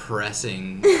a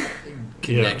depressing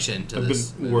connection to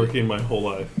this. I've been movie. working my whole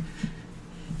life.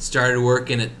 Started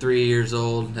working at 3 years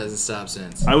old, hasn't stopped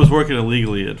since. I was working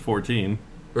illegally at 14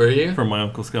 Were you? for my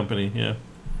uncle's company. Yeah.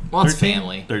 Well, it's 13?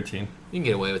 family. 13. You can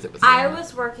get away with it with I family.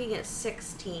 was working at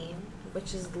 16,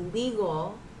 which is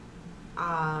legal,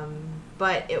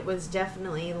 but it was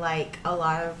definitely like a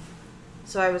lot of.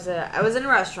 So I was in a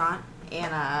restaurant,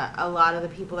 and a lot of the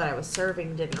people that I was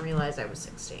serving didn't realize I was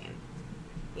 16.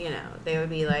 You know, they would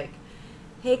be like,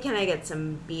 "Hey, can I get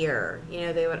some beer?" You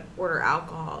know, they would order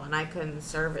alcohol, and I couldn't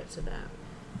serve it to them,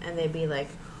 and they'd be like,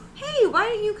 "Hey, why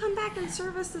didn't you come back and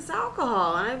serve us this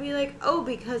alcohol?" And I'd be like, "Oh,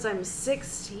 because I'm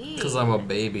 16." Because I'm a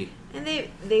baby. And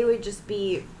they would just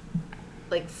be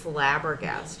like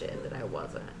flabbergasted that I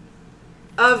wasn't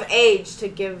of age to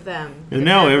give them. And the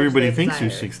now beverage everybody they thinks you're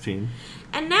desired. 16.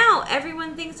 And now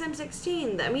everyone thinks I'm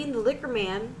 16. I mean, the liquor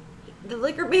man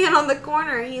on the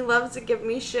corner, he loves to give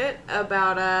me shit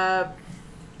about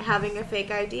having a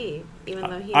fake ID, even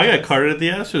though he. I got knows. carded at the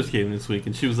Astros game this week,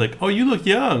 and she was like, "Oh, you look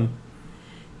young."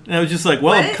 And I was just like,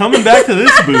 "Well, I'm What? coming back to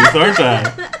this booth, aren't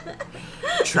I?"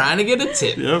 Trying to get a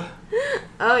tip. Yep.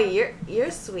 Oh, you're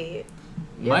sweet.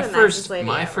 You're My the nicest lady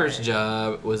my ever. first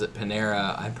job was at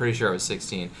Panera. I'm pretty sure I was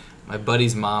 16. My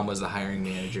buddy's mom was the hiring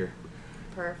manager,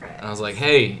 Perfect. and I was like,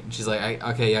 "Hey," and she's like,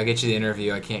 "Okay, I'll get you the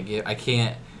interview. I can't."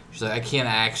 She's like, "I can't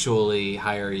actually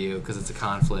hire you because it's a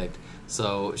conflict."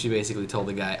 So she basically told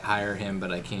the guy, "Hire him,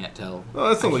 but I can't tell." Oh,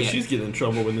 that sounds I like can't- she's getting in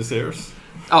trouble when this airs.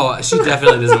 Oh, she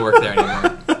definitely doesn't work there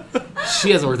anymore. She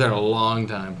hasn't worked there in a long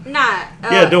time. Not.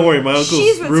 Yeah, don't worry. My uncle's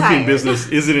she's roofing retired. business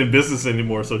isn't in business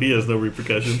anymore, so he has no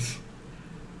repercussions.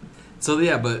 So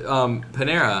yeah, but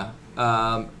Panera,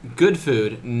 good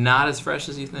food, not as fresh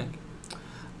as you think.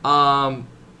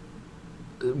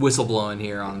 Whistleblowing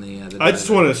here on the I just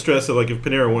want to stress that, like, if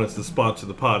Panera wanted to sponsor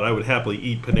the pod, I would happily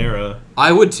eat Panera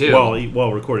I would too.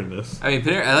 while recording this. I mean,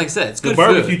 Panera, like I said, it's The good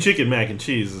barbecue food. chicken mac and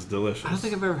cheese is delicious. I don't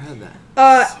think I've ever had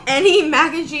that. Any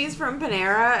mac and cheese from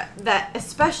Panera that,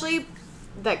 especially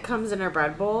that comes in a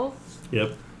bread bowl,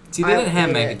 Yep. See, they I didn't have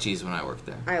hate mac it. and cheese when I worked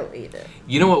there. I will eat it.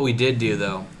 You know what we did do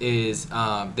though is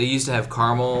they used to have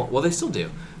caramel. Well, they still do.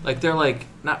 Like they're like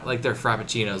not like they're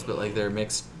frappuccinos, but like they're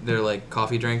mixed. They're like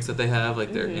coffee drinks that they have.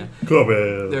 Like they're you know, Come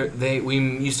on. we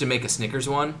used to make a Snickers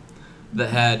one that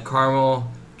had caramel,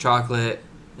 chocolate,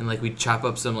 and like we'd chop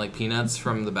up some like peanuts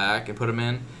from the back and put them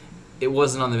in. It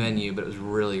wasn't on the menu, but it was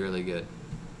really really good.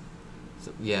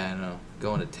 So, yeah, I know.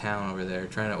 Going to town over there,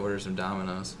 trying to order some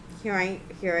Domino's. Here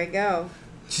I go.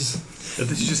 Just I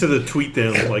think you just have to tweet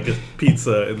them like a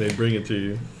pizza and they bring it to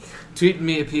you. tweet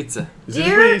me a pizza. Is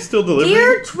anybody still delivering?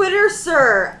 Dear Twitter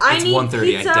sir, I It's need 1:30, I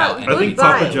pizza. doubt I think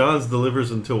Goodbye. Papa John's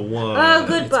delivers until 1. Oh,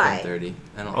 goodbye. It's 1:30.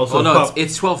 I don't. Also, Oh no, Pop-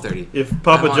 it's 12:30. If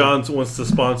Papa I want- John's wants to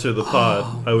sponsor the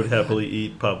pod, I would happily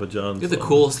eat Papa John's. The one.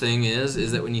 coolest thing is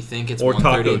that when you think it's Or 1:30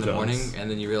 Taco in the John's. morning, and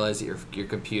then you realize that your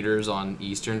computer's on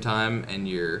Eastern time and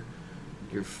your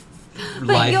But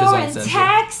life you're is on in Central.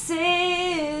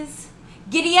 Texas.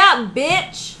 Giddy up,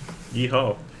 bitch.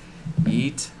 Yeehaw.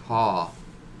 Eat haw.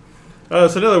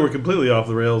 So now that we're completely off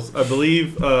the rails, I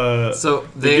believe So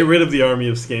they get rid of the army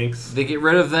of skanks. They get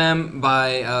rid of them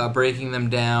by breaking them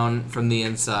down from the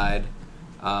inside.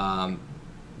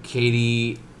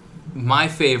 Katie, my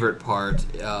favorite part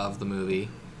of the movie,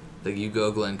 the You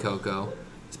Go Glen Coco,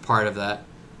 is part of that.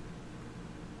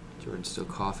 Jordan's still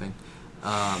coughing.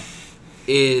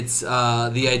 It's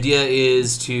the idea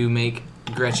is to make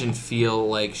Gretchen feel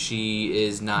like she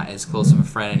is not as close of a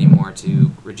friend anymore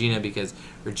to Regina because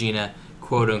Regina,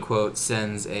 quote unquote,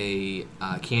 sends a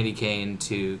candy cane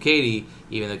to Katie,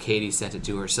 even though Katie sent it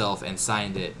to herself and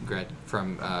signed it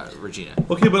from Regina.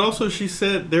 Okay, but also she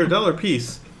said they're $1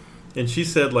 piece, and she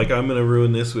said like I'm gonna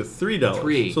ruin this with $3.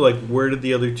 $3. So like, where did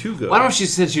the other 2 go? Well, I don't know if she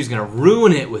said she was going to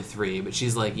ruin it with 3, but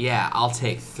she's like, yeah, I'll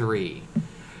take 3.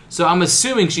 So I'm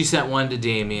assuming she sent one to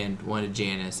Damien, one to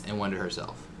Janice, and one to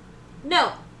herself.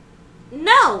 No.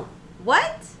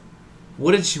 What?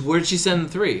 Where did she send the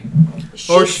 3?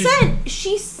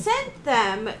 She sent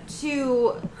them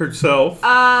to Herself.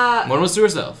 One was to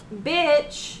herself.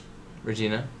 bitch.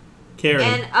 Regina. Karen.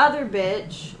 and other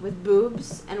bitch with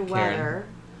boobs and Karen. weather,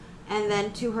 and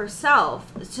then to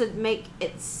herself to make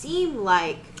it seem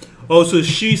like Oh, so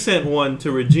she sent one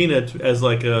to Regina as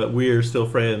like a we're still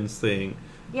friends thing.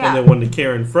 yeah, And then one to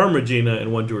Karen from Regina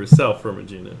and one to herself from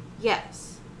Regina.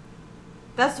 yes,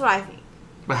 that's what I think.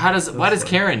 But why does That's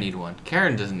Karen need one?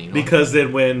 Karen doesn't need one. Because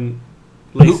then when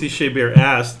Lacey Shea Bear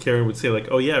asked, Karen would say like,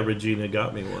 "Oh yeah, Regina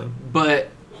got me one." But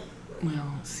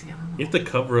well, see, I don't know. You have to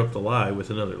cover up the lie with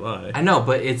another lie. I know,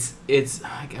 but it's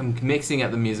I'm mixing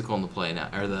up the musical and the play now,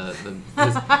 or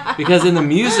because in the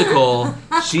musical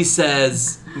she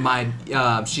says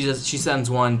she sends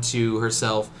one to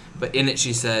herself, but in it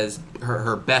she says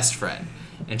her best friend,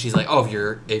 and she's like, oh,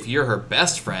 if you're her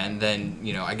best friend, then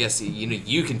I guess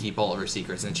you can keep all of her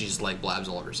secrets, and she just like blabs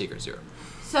all of her secrets to her.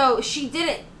 So she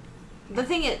didn't. The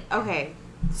thing is, okay.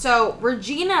 So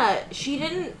Regina, she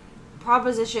didn't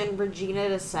proposition Regina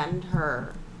to send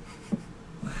her.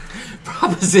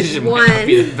 Proposition might not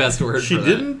be the best word. She for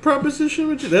didn't proposition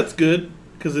Regina. That's good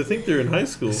because I think they're in high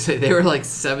school. that. They were like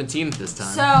 17 at this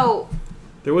time. So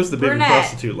There was the baby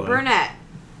prostitute line. Brunette.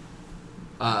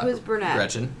 Who's brunette?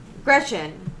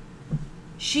 Gretchen.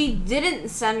 She didn't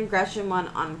send Gretchen one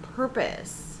on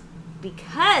purpose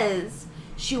because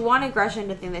she wanted Gretchen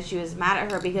to think that she was mad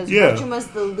at her because Gretchen was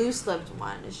the loose-lipped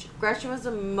one. Gretchen was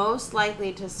the most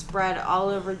likely to spread all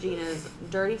of Regina's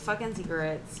dirty fucking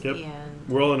secrets. Yep. And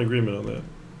We're all in agreement on that.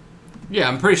 Yeah,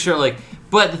 I'm pretty sure.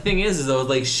 But the thing is though,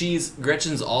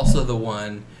 Gretchen's also the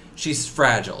one. She's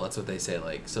fragile. That's what they say.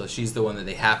 So she's the one that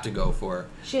they have to go for.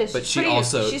 she is. But she's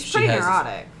she pretty has-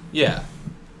 neurotic. Yeah.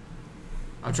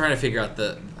 I'm trying to figure out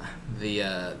the.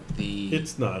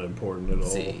 It's not important at all.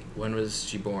 Let's see, when was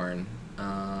she born?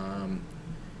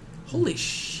 Holy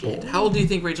shit! How old do you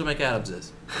think Rachel McAdams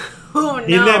is? Oh no!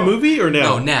 In that movie or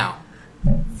now? No, now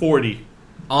 40.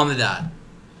 on the dot.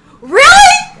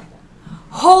 Really?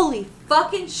 Holy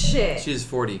fucking shit! She is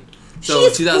 40.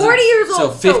 She's 40 years old. So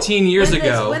 15 years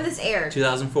ago, when this aired,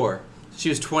 2004. She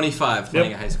was 25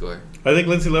 playing Yep. a high schooler. I think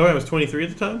Lindsay Lohan was 23 at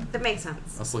the time. that makes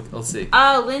sense. Let's see.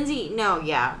 Lindsay. No,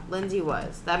 yeah, Lindsay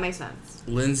was. That makes sense.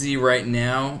 Lindsay right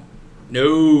now,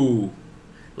 no.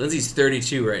 Lindsay's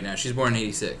 32 right now. She's born in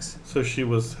 86. So she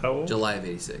was how old? July of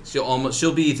 86.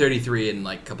 She'll be 33 in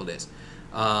like a couple days.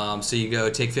 So you go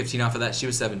take 15 off of that. She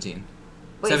was 17.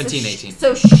 Wait, 17, so 18.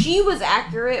 So she was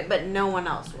accurate, but no one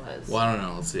else was. Well, I don't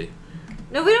know. Let's see.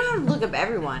 No, we don't have to look up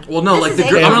everyone. Well, no, This like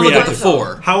is I'm gonna look up the inconsequential.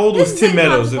 4. How old This was is Tim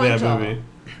Meadows in that inconsequential. movie?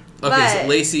 Okay, so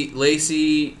But-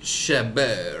 Lacey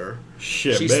Chabert.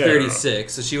 Shit, She's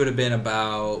 36, so she would have been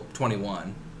about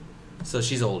 21. So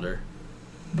she's older.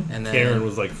 And then Karen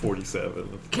was like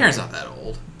 47. Karen's not that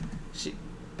old.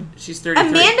 She's 33.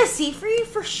 Amanda Seyfried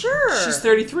for sure. She's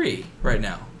 33 right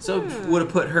now. So would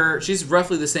have put her. She's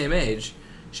roughly the same age.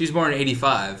 She's born in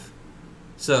 85.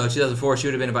 So 2004, she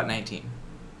would have been about 19.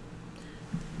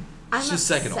 I'm She's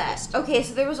second upset. oldest. Okay,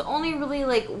 so there was only really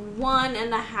like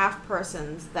 1.5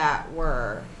 persons that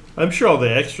were. I'm sure all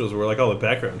the extras were like all the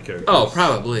background characters. Oh,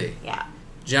 probably. Yeah.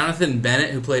 Jonathan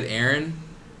Bennett, who played Aaron.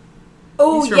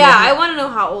 Oh He's from yeah, London. I want to know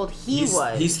how old he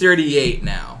was. He's 38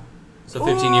 now. So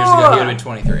 15 years ago, he would have been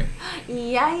 23.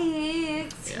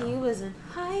 Yikes! Yeah. He was in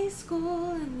high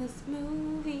school in this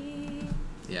movie.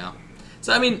 Yeah.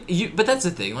 So I mean, but that's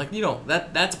the thing. Like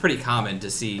that's pretty common to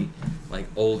see, like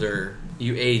older.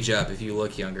 You age up if you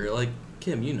look younger. Like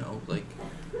Kim, like.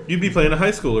 You'd be playing a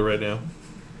high schooler right now.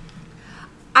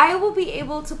 I will be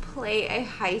able to play a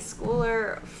high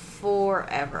schooler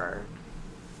forever.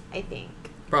 I think.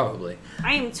 Probably.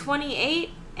 I am 28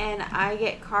 and I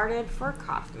get carded for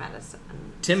cough medicine.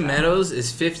 Tim So- Meadows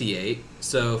is 58,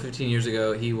 so 15 years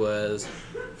ago he was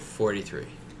 43.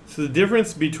 So the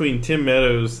difference between Tim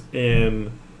Meadows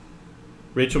and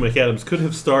Rachel McAdams could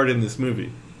have starred in this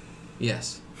movie.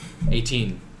 Yes.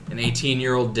 18. An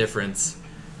 18-year-old difference.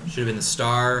 Should have been the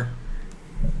star.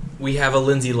 We have a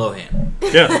Lindsay Lohan.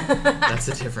 Yeah. That's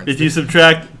the difference. If you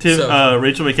subtract So-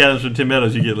 Rachel McAdams from Tim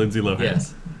Meadows, you get Lindsay Lohan.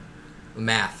 Yes.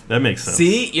 Math. That makes sense.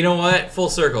 See, you know what? Full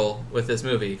circle with this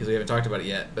movie because we haven't talked about it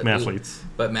yet. But Mathletes.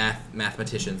 But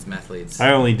mathematicians, mathletes.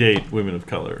 I only date women of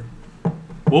color.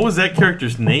 What was that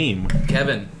character's name?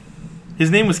 Kevin. His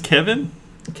name was Kevin?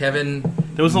 Kevin.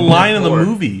 There was a line in the Or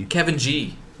movie. Kevin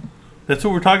G. That's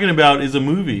what we're talking about is a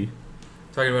movie.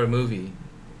 Talking about a movie.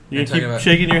 You I'm keep talking about-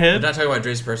 shaking your I'm head? not talking about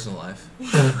Dre's personal life.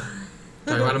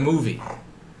 Talking about a movie.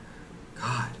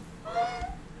 God.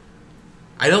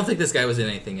 I don't think this guy was in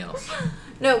anything else.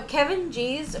 No, Kevin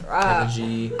G's Kevin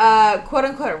G. quote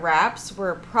unquote raps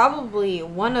were probably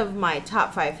one of my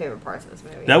top 5 favorite parts of this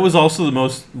movie. That was also the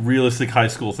most realistic high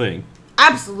school thing.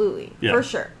 Absolutely, Yeah. for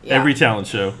sure. Yeah. Every talent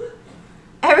show.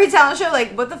 Every talent show,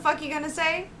 like, what the fuck you gonna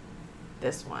say?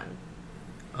 This one.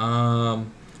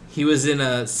 He was in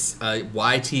a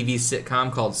YTV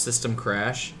sitcom called System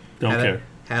Crash. Don't care.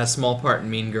 Had a small part in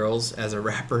Mean Girls as a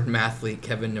rapper and mathlete,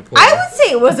 Kevin Napoleon. I would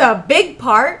say it was a big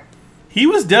part. He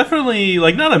was definitely,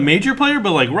 like, not a major player,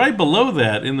 but, like, right below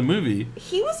that in the movie.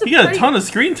 He was He got a ton of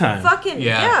screen time. Fucking,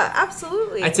 Yeah. yeah,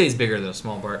 absolutely. I'd say he's bigger than a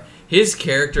small part. His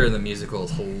character in the musical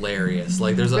is hilarious.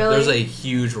 Like, there's a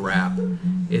huge rap.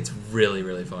 It's really,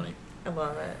 really funny. I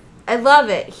love it. I love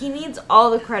it. He needs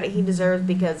all the credit he deserves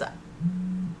because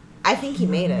I think he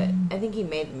made it. I think he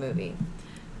made the movie.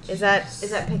 Is that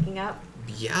picking up?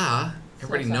 Yeah.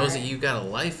 Everybody So knows sorry. that you've got a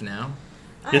life now.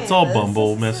 It's all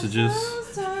Bumble messages. So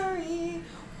sorry.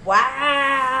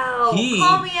 Wow. He-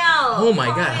 Call me out. Oh my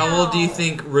Call god, me how old do you out.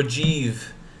 think Rajiv,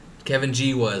 Kevin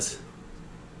G, was?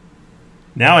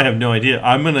 Now I have no idea.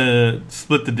 I'm going to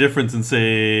split the difference and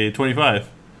say 25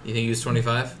 You think he was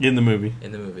 25 in the movie.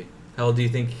 in the movie? How old do you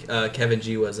think Kevin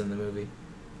G was in the movie?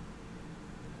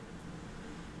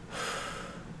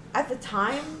 At the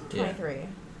time, Yeah. 23.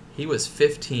 He was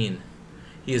 15.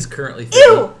 He is currently 30.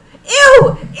 Ew!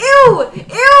 Ew! Ew! Ew!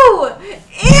 Ew!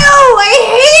 I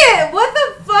hate it! What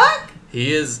the fuck?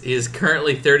 He is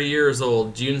currently 30 years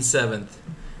old, June 7th.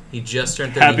 He just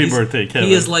turned 30. Happy birthday, Kevin.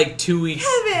 He is like 2 weeks.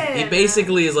 Kevin! He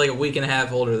basically is like a week and a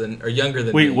half older than, or younger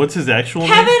than Wait, me. what's his actual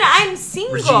Kevin, name? I'm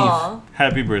single. Rajiv.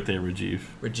 Happy birthday, Rajiv.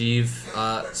 Rajiv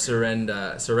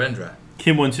Surendra.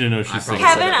 Kim wants you to know she's I single.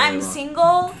 probably said Kevin, that really I'm wrong.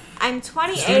 single. I'm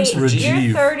 28. His name's You're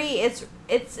Rajiv. 30.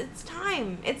 It's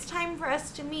time. It's time for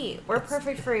us to meet. We're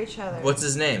perfect for each other. What's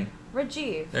his name?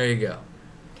 Rajiv? There you go.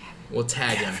 We'll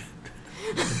tag him.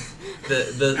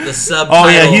 The subtitle. Oh,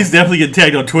 yeah, he's definitely getting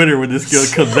tagged on Twitter when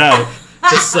this comes out.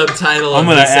 the subtitle I'm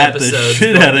of gonna this at the episode. is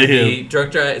shit going outta to be him.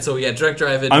 Drunk Drive. So yeah, Drunk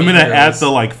Drive. I'm going to add the,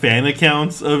 like, fan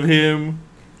accounts of him.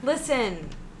 Listen,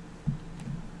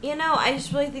 you know, I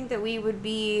just really think that we would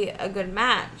be a good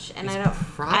match, and He's I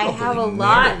probably have a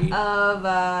lot married.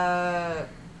 of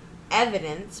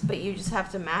evidence, but you just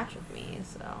have to match with me.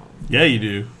 So Yeah, you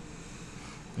do.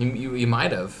 You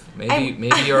might have. Maybe I'm-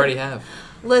 maybe you already have.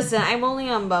 listen, I'm only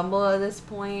on Bumble at this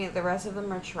point. The rest of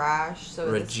them are trash.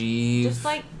 So it's Rajiv. just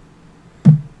like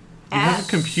You have a at,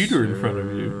 computer in front of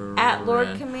you. at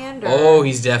Lord Commander. Oh,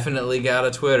 he's definitely got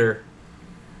a Twitter.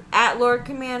 At Lord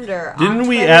Commander. Didn't on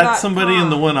we Twitter.com. add somebody in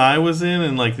the one I was in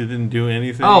and, like, they didn't do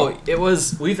anything? Oh, it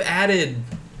was. We've added.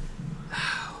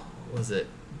 What was it?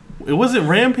 It wasn't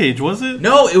Rampage, was it?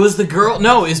 No, it was the girl.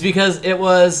 No, it's because it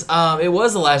was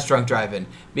the last Drunk Drive-In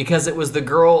because it was the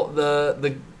girl,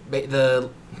 the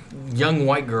young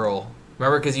white girl.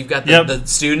 Remember, because you've got the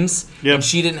students, Yep. and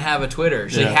she didn't have a Twitter.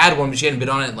 She Yeah. had one, but she hadn't been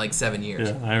on it in like 7 years.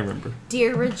 Yeah, I remember.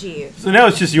 Dear Rajiv, So now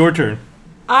it's just your turn.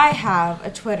 I have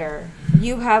a Twitter.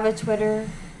 You have a Twitter.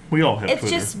 We all have It's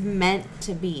Twitter. just meant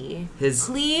to be. His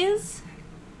Please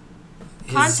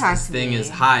his contact thing me. is,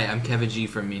 "Hi, I'm Kevin G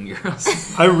from Mean Girls."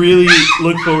 I really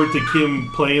look forward to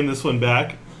Kim playing this one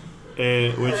back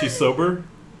when she's sober.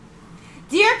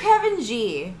 Dear Kevin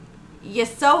G, you're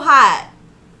so hot.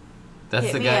 That's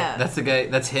Hit the me guy. up. That's the guy.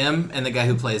 That's him and the guy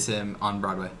who plays him on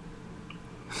Broadway.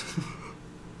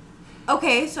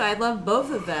 Okay, so I love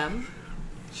both of them.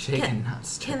 Shaking,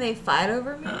 not Can they fight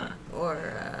over me? Or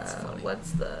funny.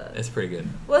 what's It's pretty good.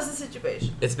 the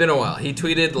situation? It's been a while. He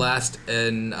tweeted last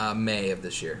in May of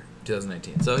this year,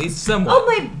 2019. So he's somewhat. Oh,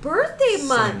 my birthday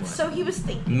month. Somewhat. So he was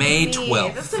thinking May of me.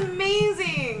 12th. That's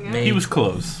amazing. May He was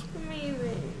close.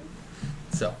 Amazing.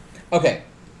 So, okay.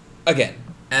 Again,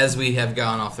 as we have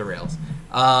gone off the rails.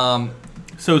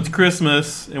 So it's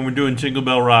Christmas, and we're doing Jingle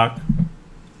Bell Rock.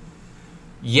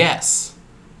 Yes.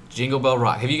 Jingle Bell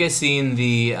Rock. Have you guys seen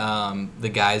the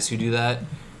guys who do that?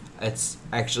 It's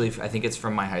actually, I think it's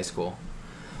from my high school.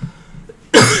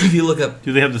 If you look up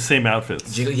Do they have the same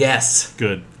outfits? Jingle, yes,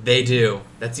 Good. they do.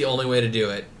 That's the only way to do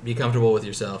it. Be comfortable with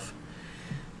yourself,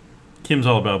 Kim's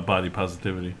all about body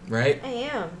positivity. right? I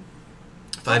am.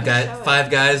 Five Fucking show it. five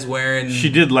guys wearing. She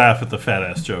did laugh at the fat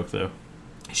ass joke, though.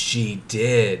 She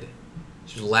did.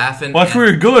 She was laughing. Watch at- where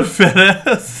you're going, fat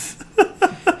ass.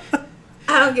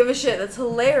 I don't give a shit. That's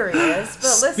hilarious. But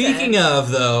listen. Speaking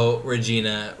of though,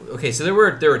 Regina. Okay, so there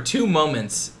were two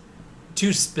moments,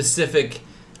 two specific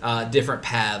different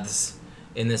paths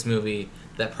in this movie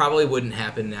that probably wouldn't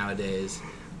happen nowadays.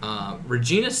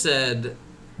 Regina said,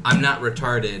 "I'm not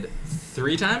retarded"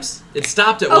 3 times. It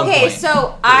stopped at one point. Okay,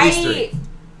 so At least 3.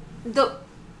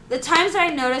 the times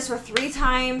that I noticed were 3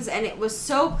 times, and it was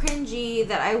so cringy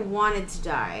that I wanted to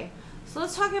die. So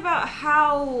let's talk about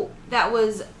how that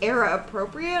was era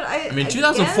appropriate. I mean,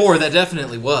 2004, that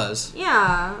definitely was.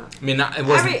 Yeah. I mean,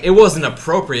 it wasn't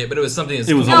appropriate, but it was something.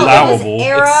 It was allowable.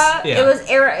 It was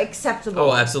era acceptable.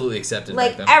 Oh, absolutely accepted.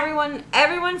 Like back then.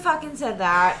 everyone fucking said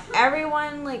that.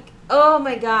 Everyone oh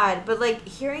my god. But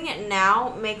hearing it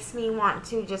now makes me want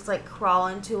to just crawl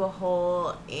into a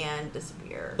hole and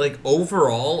disappear.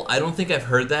 Overall, I don't think I've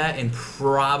heard that in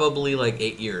probably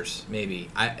 8 years, maybe.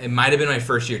 It might have been my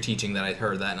first year teaching that I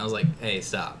heard that, and I was like, hey,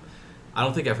 stop. I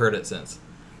don't think I've heard it since.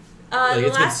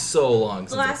 It's been so long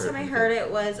since the last time I heard it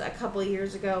was a couple of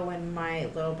years ago when my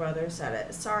little brother said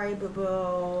it. Sorry,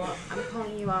 boo-boo. I'm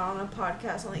calling you out on a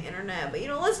podcast on the internet, but you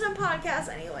don't listen to podcasts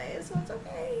anyway, so it's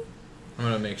okay. I'm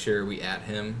going to make sure we at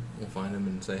him. We'll find him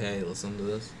and say, hey, listen to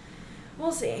this.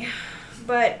 We'll see.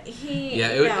 But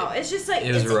it's just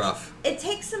it was rough. It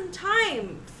takes some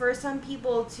time for some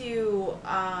people to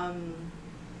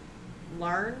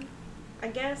learn, I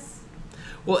guess.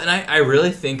 Well, and I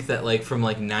really think that from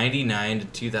 99 to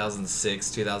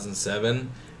 2006,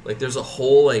 2007, there's a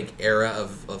whole era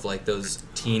of those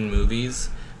teen movies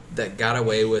that got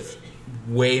away with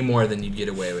way more than you'd get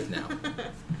away with now.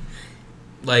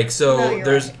 There's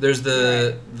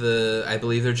the I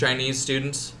believe they're Chinese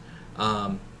students.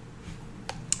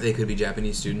 They could be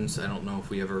Japanese students. I don't know if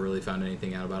we ever really found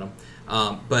anything out about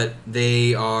them. But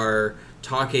they are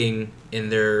talking in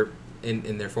their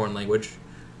foreign language.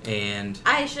 And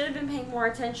I should have been paying more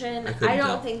attention. I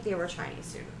don't think they were Chinese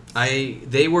students.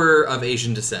 They were of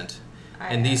Asian descent.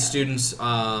 And these students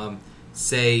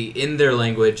say in their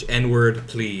language, N-word,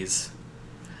 please.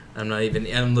 I'm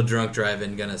the drunk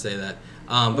driving gonna say that.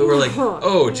 But we're like,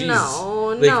 oh, Jesus.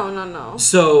 No.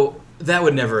 So that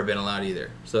would never have been allowed either.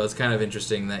 So it's kind of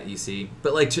interesting that you see.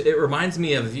 But it reminds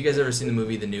me of, have you guys ever seen the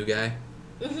movie The New Guy?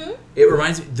 Mm-hmm. It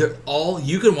reminds me,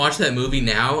 you can watch that movie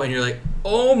now and you're like,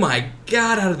 oh my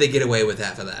god, how did they get away with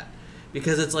half of that?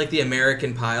 Because it's like the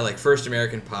American Pie, first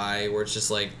American Pie, where it's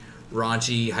just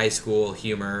raunchy high school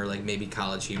humor, maybe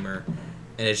college humor.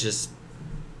 And it's just,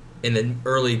 in the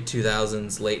early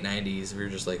 2000s, late 90s, we were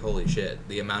just like, holy shit,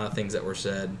 the amount of things that were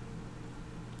said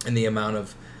and the amount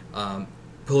of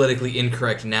politically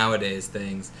incorrect nowadays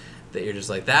things that you're just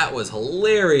like, that was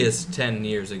hilarious 10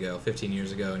 years ago, 15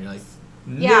 years ago, and you're like,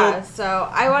 nope. Yeah, so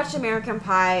I watched American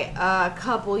Pie a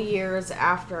couple years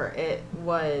after it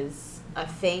was a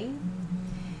thing.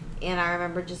 And I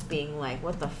remember just being like,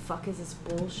 what the fuck is this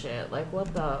bullshit?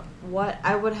 What?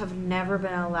 I would have never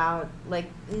been allowed.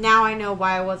 Now I know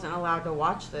why I wasn't allowed to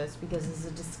watch this, because this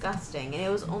is disgusting. And it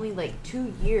was only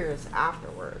 2 years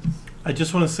afterwards. I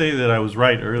just want to say that I was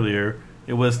right earlier.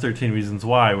 It was 13 Reasons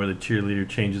Why, where the cheerleader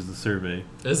changes the survey.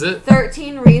 Is it?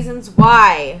 13 Reasons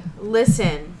Why.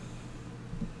 Listen.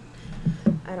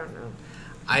 I don't know.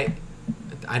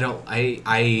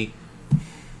 I'm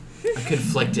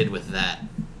conflicted with that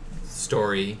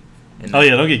story. And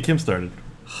don't get Kim started.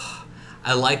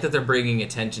 I like that they're bringing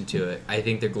attention to it. I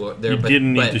think they're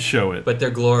didn't need to show it. But they're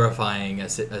glorifying a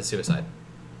suicide.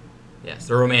 Yes,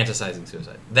 they're romanticizing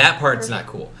suicide. That part's not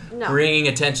cool. No. Bringing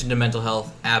attention to mental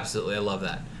health, absolutely. I love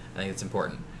that. I think it's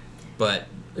important. But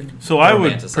so I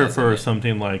would prefer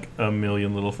something like A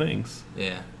Million Little Things.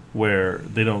 Yeah. Where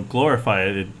they don't glorify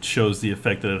it, it shows the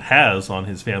effect that it has on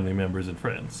his family members and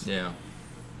friends. Yeah.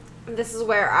 This is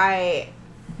where I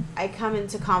come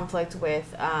into conflict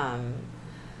with John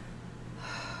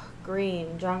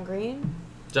Green. John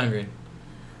Green.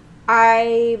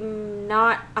 I'm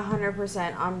not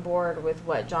 100% on board with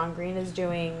what John Green is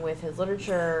doing with his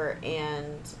literature,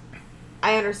 and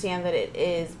I understand that it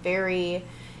is very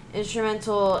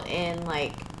instrumental in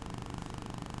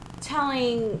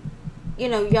telling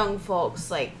young folks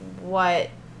what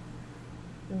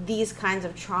these kinds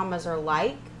of traumas are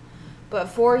like. But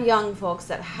for young folks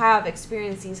that have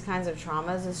experienced these kinds of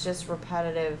traumas, it's just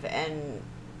repetitive and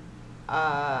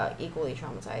equally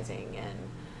traumatizing. And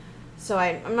so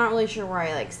I'm not really sure where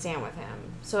I stand with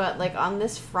him. So on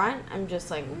this front, I'm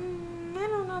just I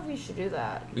don't know if you should do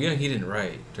that. He didn't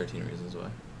write 13 Reasons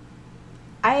Why.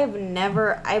 I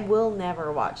will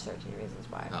never watch 13 Reasons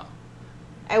Why. Oh.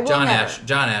 I will never.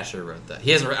 John Asher wrote that.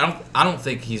 He hasn't. I don't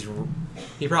think he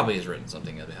probably has written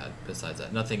something besides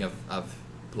that. Nothing of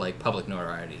public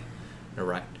notoriety.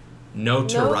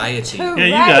 Notoriety. Yeah,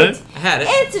 you got it. I had it.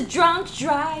 It's a drunk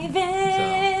driving.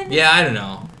 So, yeah, I don't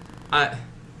know.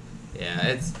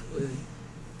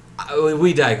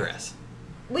 We digress.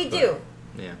 We do.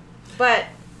 Yeah. But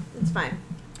it's fine.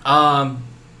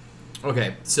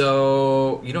 Okay,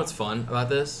 so you know what's fun about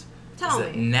this? Tell me.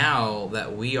 That now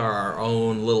that we are our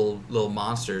own little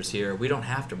monsters here, we don't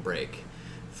have to break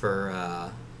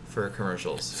for for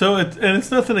commercials. So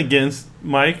it's nothing against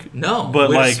Mike. No, but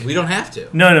we don't have to.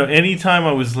 No. Anytime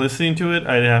I was listening to it,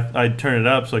 I'd turn it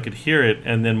up so I could hear it,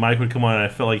 and then Mike would come on, and I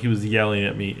felt like he was yelling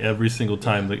at me every single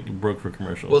time that it broke for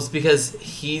commercial. Well, it's because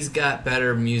he's got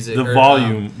better music. The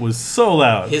volume was so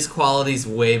loud. His quality's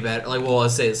way better. Like, well, I'll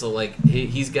say it, so. Like,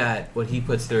 he's got what he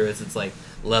puts through is it's like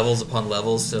levels upon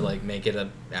levels to like make it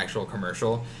an actual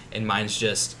commercial, and mine's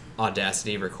just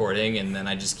Audacity recording, and then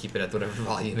I just keep it at whatever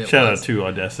volume it Shout was. out to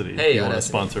Audacity. Hey, if you want to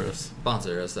Audacity. sponsor us.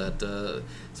 Sponsor us. So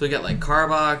we got like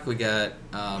Carbach. We got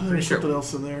pretty There's sure. something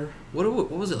else in there. What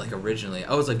was it like originally?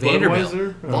 I was like Vanderbilt.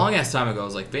 Budweiser? Oh. Long ass time ago, I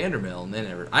was like Vanderbilt, and they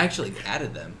never. I actually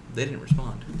added them. They didn't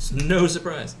respond. It's no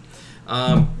surprise.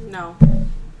 No.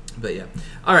 But yeah.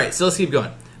 All right, so let's keep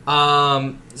going.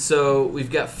 So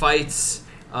we've got fights.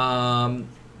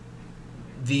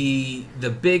 The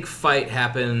big fight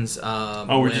happens.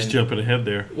 We're just jumping ahead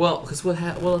there. Well, because what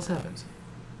else happens?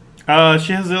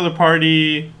 She has the other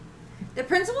party. The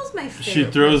principal's my favorite. She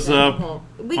throws person. up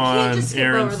We on can't just skip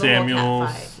Aaron over Samuels. the whole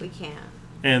cat fight. We can't.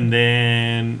 And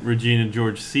then Regina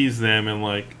George sees them and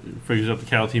like figures out the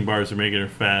Calatine bars are making her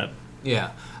fat.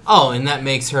 Yeah. Oh, and that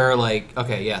makes her like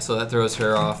okay. Yeah. So that throws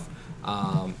her off.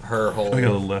 Her whole. I got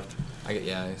a little left.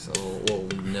 It's a little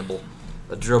nibble,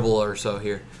 a dribble or so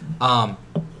here.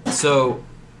 So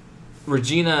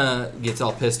Regina gets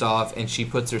all pissed off and she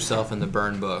puts herself in the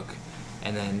burn book,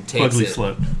 and then takes Ugly it.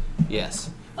 slut. Yes.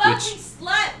 Fucking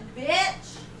slut,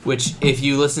 bitch. Which, if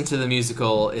you listen to the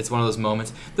musical, it's one of those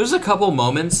moments. There's a couple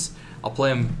moments. I'll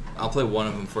play one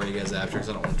of them for you guys after because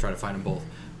I don't want to try to find them both.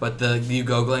 But the "You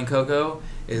Go Glen Coco"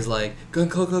 is like Glen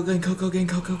Coco, Glen Coco, Glen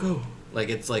Coco, go. Like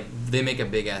it's like they make a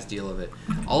big ass deal of it.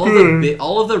 All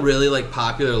of the really like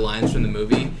popular lines from the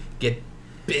movie get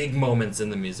big moments in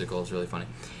the musical. It's really funny.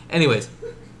 Anyways,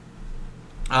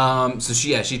 so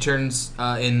she turns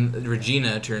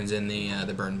Regina turns in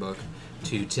the burn book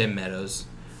to Tim Meadows.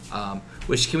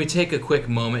 Which can we take a quick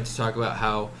moment to talk about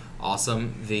how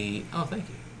awesome thank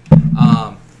you.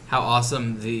 How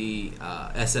awesome the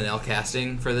SNL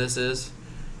casting for this is.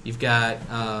 You've got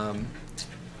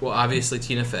obviously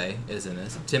Tina Fey is in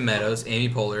this. Tim Meadows, Amy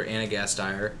Poehler, Anna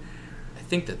Gasteyer. I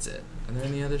think that's it. Are there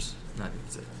any others? No, I think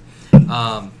that's it.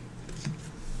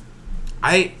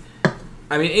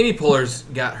 I mean, Amy Poehler's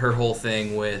got her whole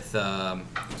thing with.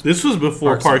 This was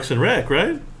before Parks and Rec,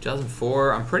 right?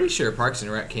 2004. I'm pretty sure Parks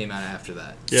and Rec came out after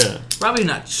that. Yeah. Probably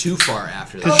not too far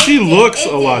after that. Because she looks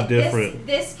a lot different.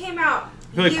 This came out.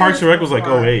 I feel like Parks and Rec was like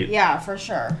 08. Yeah, for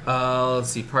sure. Let's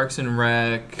see. Parks and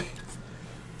Rec.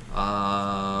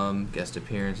 Guest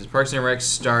appearances. Parks and Rec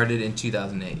started in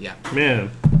 2008. Yeah. Man,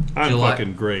 I'm July.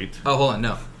 fucking great. Oh, hold on.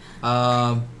 No.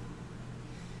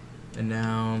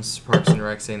 Announce Parks and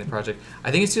Rec saying the project.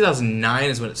 I think it's 2009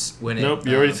 is when it. Nope,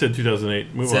 you already said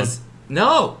 2008. Move on.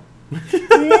 No.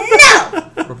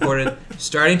 No. Reported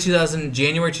starting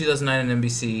January 2009 on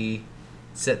NBC.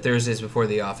 Set Thursdays before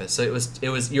The Office. So it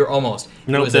was. You're almost.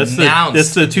 No, it was that's announced.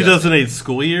 that's the 2008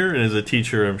 school year, and as a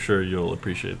teacher, I'm sure you'll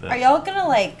appreciate that. Are y'all gonna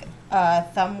like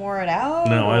thumb war it out?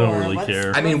 No, I don't or really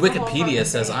care. I mean, what's the whole Wikipedia fucking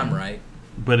says thing? I'm right.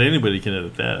 But anybody can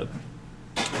edit that.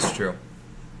 It's true.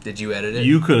 Did you edit it?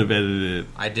 You could have edited it.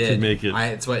 I did. To make it.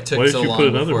 That's why it took Why did so you long put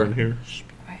another before. one here?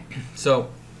 So,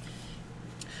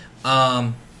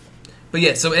 but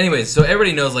yeah. So, anyways, so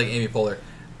everybody knows like Amy Poehler.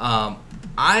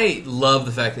 I love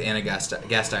the fact that Anna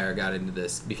Gasteyer got into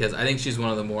this because I think she's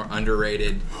one of the more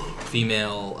underrated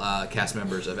female cast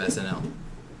members of SNL.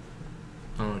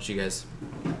 I don't know what you guys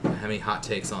have any hot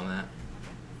takes on that.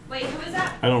 Wait, who is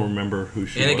that? I don't remember who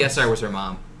she Anna was. Gasteyer was her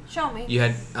mom. Show me. You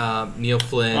had Neil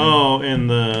Flynn. Oh, and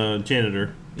the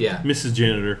janitor. Yeah. Mrs.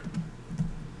 Janitor.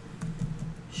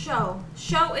 Show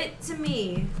it to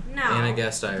me. No. Anna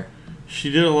Gasteyer. She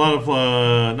did a lot of,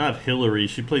 not Hillary,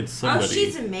 she played somebody. Oh,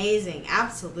 she's amazing.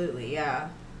 Absolutely, yeah.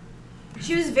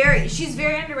 She's very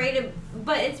underrated,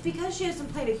 but it's because she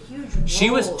hasn't played a huge role. She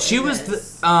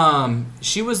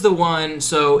was the one.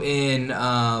 So in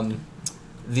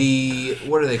the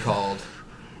what are they called?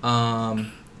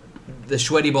 The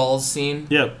sweaty balls scene.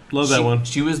 Yep, love that one.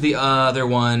 She was the other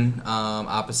one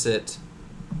opposite.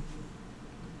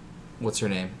 What's her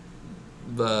name?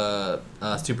 The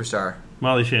superstar.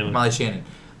 Molly Shannon. Molly Shannon.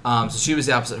 So she was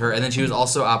opposite her, and then she was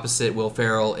also opposite Will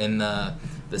Ferrell in the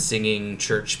singing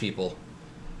church people,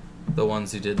 the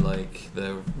ones who did like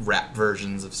the rap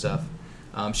versions of stuff.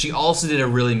 She also did a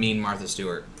really mean Martha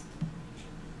Stewart.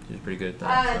 She was pretty good at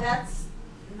that. That's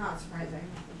not surprising.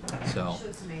 So She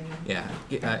looks amazing. yeah,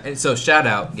 and so shout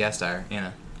out Gasteyer,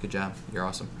 Anna. Good job. You're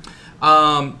awesome.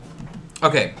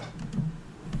 Okay.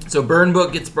 So Burn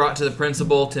Book gets brought to the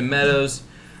principal, Tim Meadows.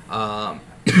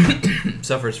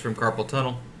 suffers from carpal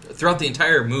tunnel. Throughout the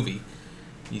entire movie,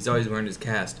 he's always wearing his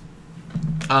cast.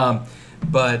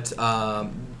 But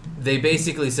they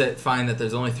basically find that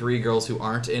there's only 3 girls who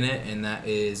aren't in it, and that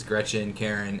is Gretchen,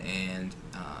 Karen, and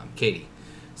Katie.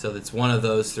 So that's one of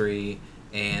those 3.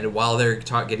 And while they're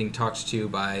getting talked to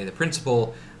by the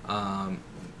principal,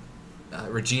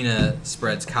 Regina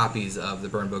spreads copies of the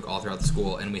burn book all throughout the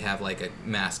school, and we have like a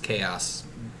mass chaos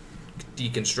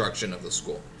deconstruction of the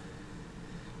school.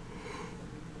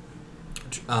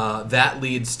 That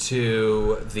leads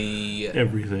to the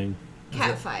Everything.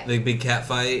 Cat fight. the big cat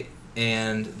fight,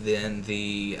 and then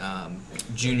the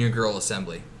junior girl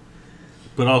assembly.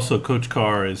 But also, Coach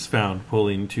Carr is found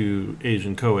pulling 2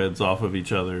 Asian co-eds off of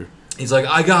each other, He's like,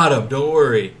 I got him, don't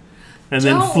worry. and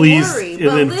Don't then flees. worry, and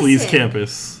but then flees listen.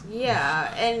 campus.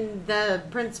 Yeah, and the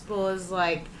principal is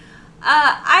like,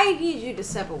 I need you to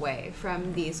step away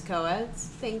from these co-eds.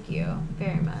 Thank you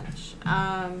very much.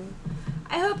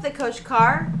 I hope that Coach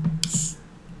Carr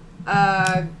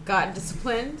got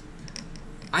disciplined.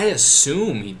 I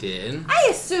assume he did. I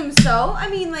assume so. I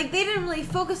mean, like, they didn't really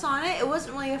focus on it. It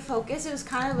wasn't really a focus. It was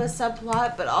kind of a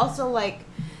subplot, but also, like,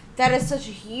 that is such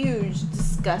a huge,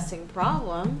 disgusting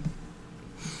problem.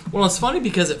 Well, it's funny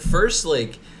because at first,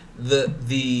 like,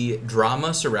 the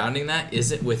drama surrounding that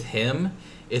isn't with him.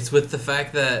 It's with the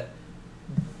fact that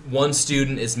one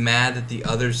student is mad that the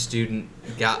other student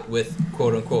got with,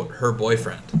 quote unquote, her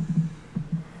boyfriend.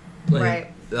 Like, Right.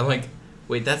 I'm like,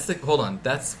 wait, hold on,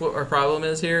 that's what our problem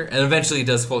is here? And eventually it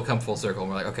does come full circle,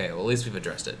 and we're like, okay, well, at least we've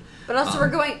addressed it. But also,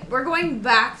 we're going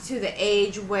back to the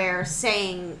age where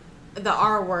saying the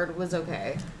R word was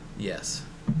okay. Yes.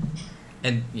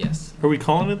 And yes. Are we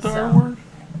calling it the So- R word?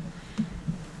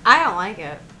 I don't like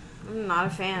it. I'm not a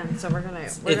fan, so we're gonna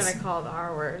It's- call it the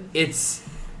R word. It's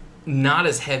not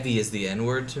as heavy as the N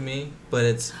word to me, but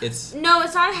it's No,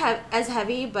 it's not as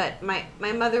heavy. But my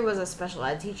mother was a special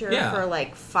ed teacher Yeah. for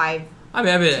like 5. I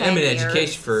mean, I've been 10 in years,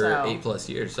 education for so- 8+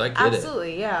 years, so I get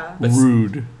Absolutely, yeah. But-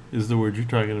 Rude is the word you're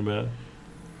talking about.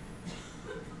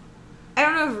 I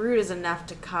don't know if rude is enough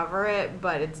to cover it,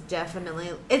 but it's definitely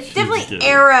She's definitely good.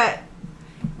 era.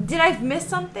 Did I miss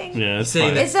something? Yeah, it. it's Saying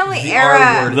fine. that It's only the era-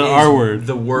 R word The is R word.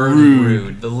 the word Rude.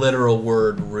 rude. The literal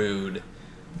word rude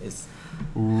is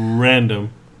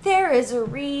Random. There is a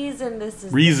reason this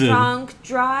is Reason. drunk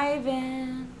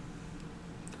driving.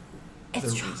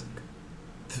 It's the drunk. reason.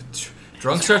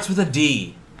 Drunk starts with a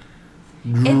D.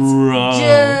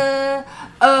 Drunk.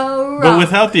 But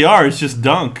without the R, it's just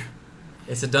dunk.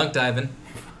 It's a dunk diving.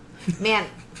 Man,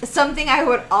 something I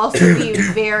would also be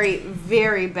very,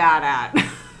 very bad at.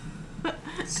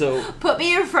 So Put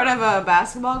me in front of a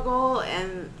basketball goal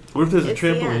and What if there's a It's the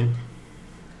trampoline? end.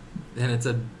 and it's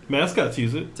a Mascots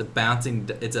use it. bouncing.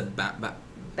 It's a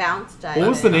bounce dive. What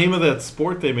was the name of that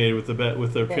sport they made with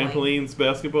with their Bowling. trampolines,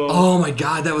 basketball? Oh my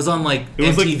god, that was on like it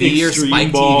was MTV like or Extreme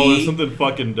Spike Ball TV. or something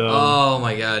fucking dumb. Oh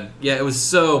my god. Yeah, it was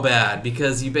so bad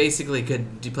because you basically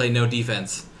could play no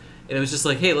defense. And it was just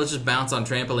like, hey, let's just bounce on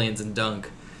trampolines and dunk.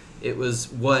 It was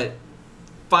what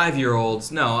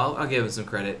 5-year-olds, no, I'll give them some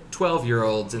credit,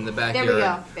 12-year-olds in the There backyard we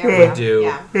go. There we would go. do.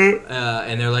 Yeah.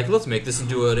 And they're like, let's make this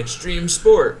into an extreme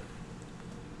sport.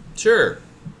 Sure.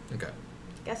 Okay.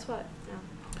 Guess what?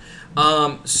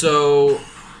 No. So,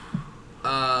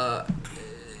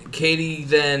 Katie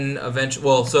then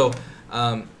eventually,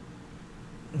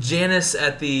 Janice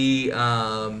at the,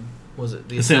 was it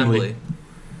the assembly?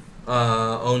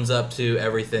 Owns up to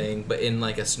everything, but in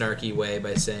like a snarky way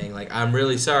by saying like, I'm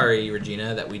really sorry,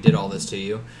 Regina, that we did all this to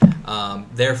you.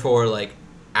 Therefore, like,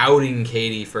 outing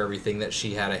Katie for everything that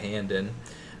she had a hand in.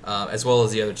 As well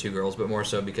as the other 2 girls, but more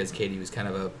so because Katie was kind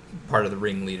of a part of the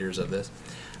ringleaders of this.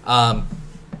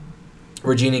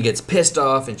 Regina gets pissed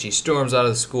off and she storms out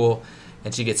of the school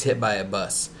and she gets hit by a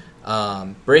bus,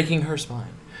 breaking her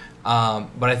spine.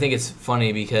 But I think it's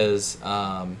funny because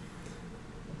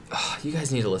you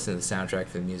guys need to listen to the soundtrack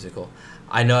for the musical.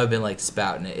 I know I've been like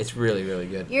spouting it. It's really, really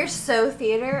good. You're so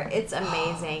theater. It's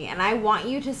amazing. And I want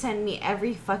you to send me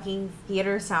every fucking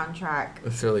theater soundtrack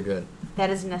It's really good. that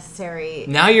is necessary.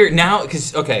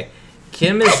 Because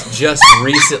Kim has just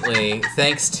recently,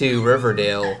 thanks to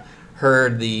Riverdale,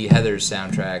 heard the Heathers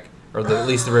soundtrack, or at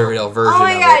least the Riverdale version. Oh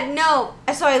my of god, it. no.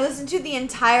 So I listened to the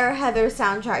entire Heather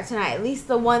soundtrack tonight, at least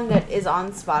the one that is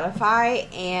on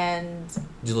Spotify, and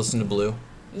Did you listen to Blue?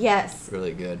 yes,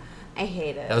 Really good. I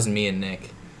hate it. That was me and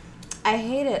Nick I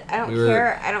hate it. I don't We were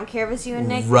care. I don't care if it's you and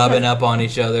Nick. rubbing up on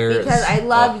each other Because I Oh.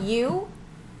 love you.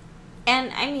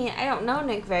 And I mean, I don't know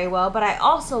Nick very well, but I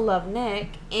also love Nick,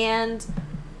 and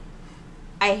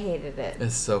I hated it.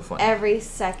 It's so funny. Every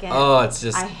second. Oh, it's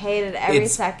just I hated every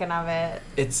it's- second of it.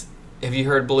 it's. Have you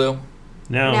heard Blue?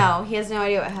 No. No, he has no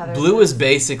idea what Heather Blue is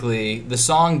basically the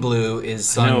song. Blue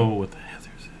is I know sung. what the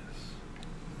Heathers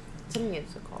It's a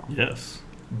musical. is. Yes.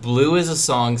 Blue is a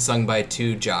song sung by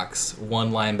two jocks,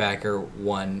 one linebacker,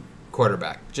 one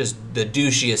quarterback. Just the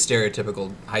douchiest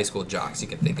stereotypical high school jocks you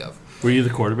can think of. Were you the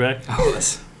quarterback? I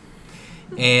was.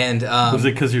 And Was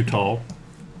it because you're tall?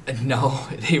 no,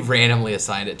 they randomly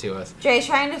assigned it to us. Jay's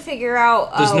trying to figure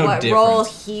out There's no what role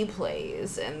difference. he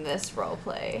plays in this role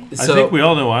play. I So think we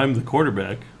all know I'm the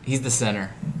quarterback. he's the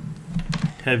center.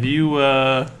 Have you,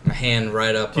 A hand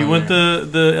right up. do you on want there.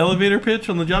 the elevator pitch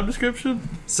on the job description?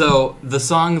 So the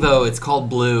song though, it's called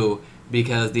Blue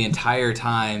because the entire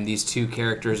time these two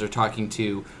characters are talking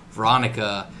to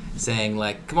Veronica, saying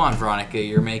like, "Come on, Veronica,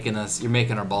 you're making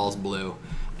our balls blue,"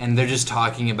 and they're just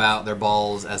talking about their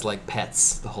balls as like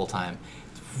pets the whole time.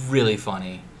 It's really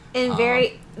funny. And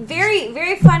very,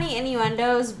 very funny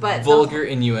innuendos, but Vulgar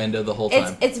innuendo the whole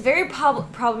time. it's very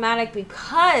problematic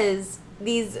because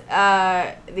these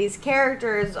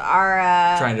characters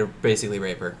are Trying to basically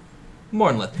rape her.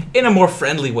 More or less. In a more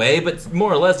friendly way, but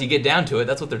more or less you get down to it,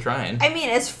 that's what they're trying. I mean,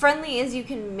 as friendly as you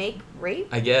can make rape.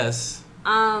 I guess.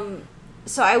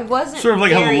 So I wasn't Sort of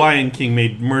like how the very- Lion King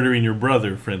made murdering your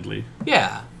brother friendly.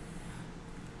 Yeah.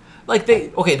 Like they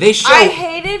show I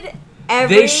hated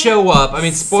every. they show up. I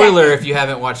mean, spoiler second. if you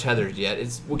haven't watched Heathers yet.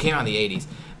 It came out in the 80s.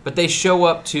 But they show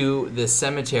up to the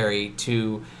cemetery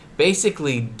to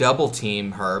basically double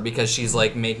team her because she's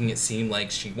like making it seem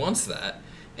like she wants that.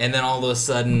 And then all of a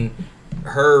sudden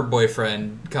her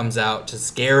boyfriend comes out to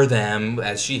scare them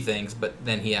as she thinks, but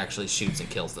then he actually shoots and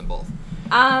kills them both.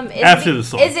 After the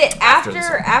song. Is it After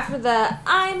after the the song.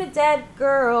 I'm a dead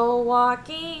girl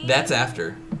walking? That's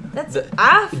after. That's The-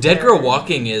 after. Dead Girl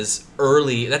Walking is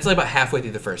early. That's like about halfway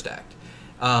through the first act.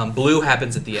 Blue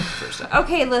happens at the end of the first act.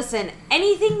 Okay, listen.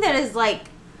 Anything that is like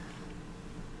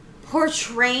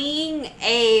portraying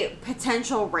a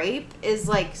potential rape is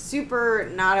like super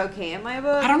not okay in my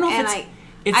book. I don't know if and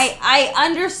it's- I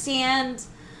understand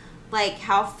like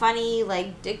how funny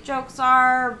like dick jokes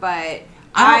are, but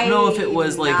I don't know if it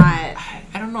was like. not,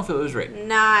 I don't know if it was rape.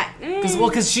 not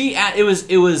Because she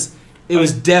it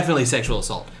was definitely sexual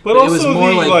assault. But it also, was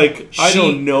more I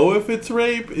don't know if it's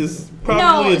rape is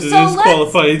probably No, a so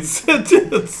disqualified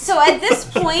sentence. So at this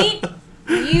point,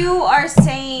 you are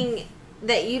saying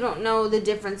that you don't know the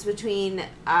difference between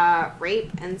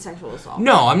rape and sexual assault.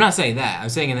 No, I'm not saying that. I'm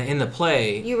saying in the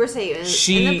play, You were saying in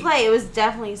She- the play it was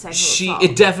definitely sexual assault.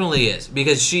 it definitely is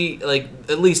because she like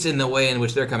at least in the way in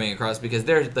which they're coming across because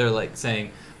they're like saying,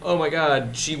 "Oh my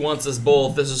God, she wants us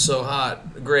both. This is so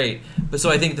hot, great." But so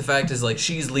I think the fact is like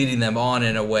she's leading them on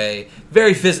in a way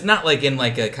very not like in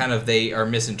like a kind of they are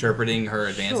misinterpreting her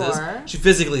advances. Sure. She's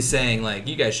physically saying like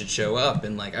you guys should show up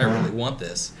and like I really want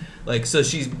this. Like so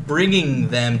she's bringing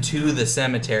them to the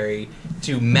cemetery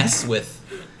to mess with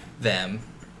them.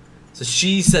 So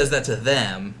she says that to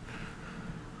them.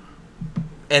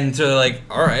 And so they're like,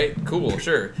 all right, cool,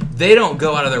 sure. They don't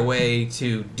go out of their way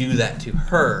to do that to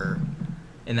her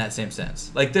in that same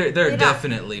sense. Like they're don't.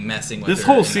 definitely messing with This her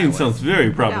whole in that scene way. sounds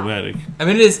very problematic. I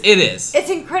mean, it is. It's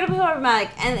incredibly problematic,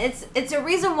 and it's a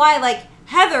reason why like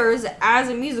Heathers as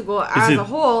a musical as a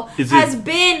whole has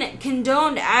been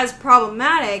condoned as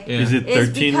problematic. Yeah. Is it Is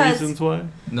 13 because- Reasons Why?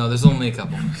 No, there's only a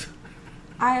couple.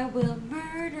 I will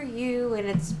murder you, and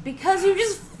it's because you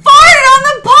just farted on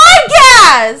the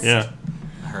podcast. Yeah.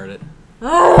 I heard it. Good.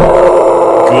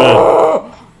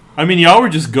 I mean, y'all were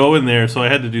just going there, so I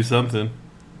had to do something.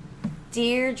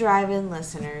 Dear drive-in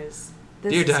listeners,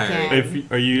 this Dear is diary. Kim.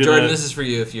 Are you Jordan, gonna this is for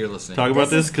you if you're listening. talk about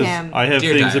This this? is Because Kim. I have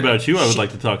Dear things diary. about you I would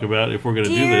like to talk about if we're going to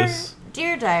do this.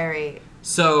 Dear diary,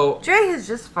 So Dre has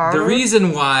just farted. the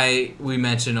reason why we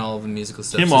mention all of the musical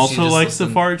stuff. Kim so she also just likes to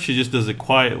listened- fart. She just does it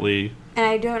quietly. And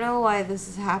I don't know why this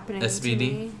is happening SBD? to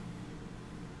me.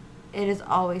 It is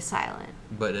always silent,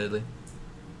 But Italy.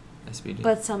 SPD.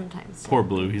 but sometimes. Poor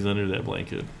Blue. He's under that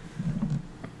blanket.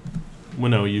 Well,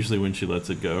 no, usually when she lets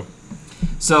it go.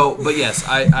 So, but yes,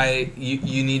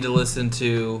 you need to listen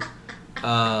to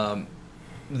the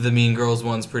Mean Girls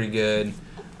one's pretty good.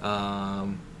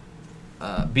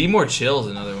 Be More Chill is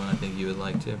another one I think you would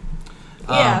like to.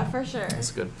 Yeah, for sure.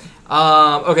 That's good.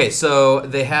 Okay, so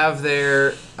they have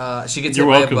their. She gets You're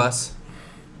hit welcome. by a bus.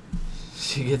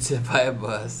 She gets hit by a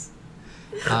bus.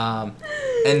 And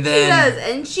She then does,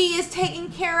 and she is taken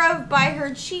care of by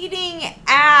her cheating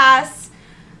ass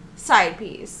side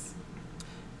piece.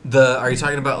 are you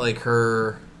talking about like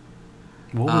her?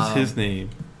 What was his name?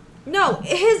 No,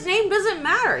 his name doesn't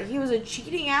matter. He was a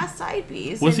cheating ass side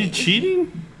piece. Was and he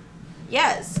cheating?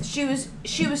 Yes, she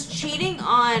was cheating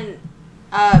on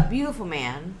a beautiful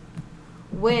man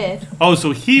with. Oh,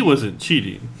 so he wasn't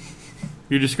cheating.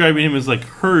 You're describing him as like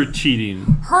her cheating.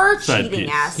 Her Side cheating piece.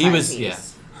 ass. He side was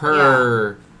piece.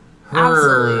 her Absolutely.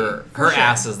 For her sure.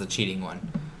 ass is the cheating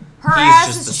one. Her He's ass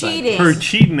just is the side cheating. Her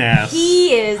cheating ass.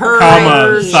 He is Her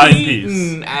Comma, side cheating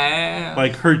piece. ass.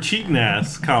 Like her cheating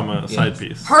ass, comma, side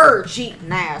piece. her cheating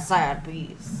ass side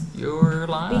piece. You're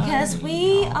lying. Because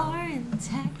we are in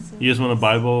Texas. You just want a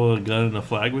Bible, a gun, and a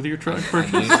flag with your truck?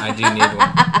 I do need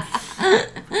one.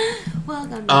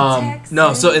 Welcome to Texas.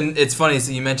 No, so it's funny.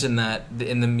 So you mentioned that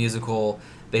in the musical,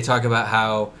 they talk about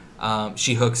how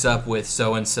she hooks up with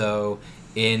so and so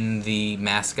in the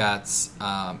mascot's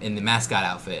in the mascot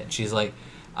outfit. She's like,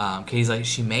 Katie's like,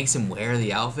 she makes him wear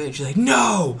the outfit. She's like,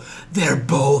 no, they're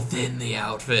both in the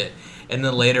outfit. And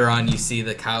then later on, you see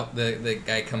the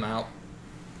guy come out,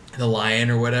 the lion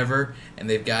or whatever, and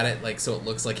they've got it like so it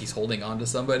looks like he's holding on to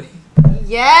somebody.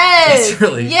 Yes. It's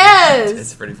really yes.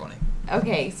 It's pretty funny.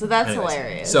 Okay, so that's Anyways,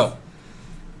 hilarious. So,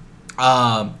 where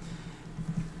are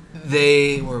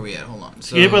we at? Hold on.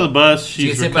 So, She gets hit by the bus. she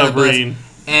She's gets hit by the bus, recovering.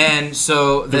 and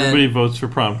so Everybody then votes for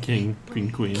prom king,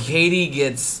 queen. Katie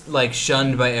gets like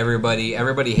shunned by everybody.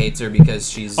 Everybody hates her because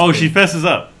she's She fesses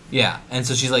up. yeah, and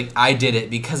so she's like, I did it,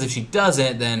 because if she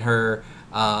doesn't, then her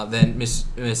then Miss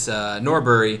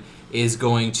Norbury is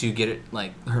going to get it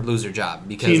like lose her job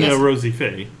because Tina Rosie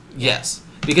Faye. yes,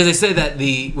 because they say that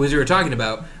what we were talking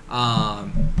about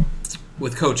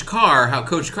with Coach Carr, how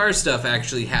Coach Carr's stuff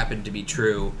actually happened to be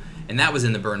true, and that was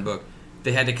in the burn book.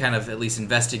 They had to kind of at least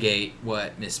investigate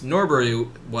what Miss Norbury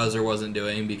was or wasn't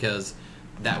doing because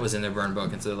that was in their burn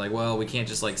book, and so they're like, well, we can't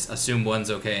just like assume one's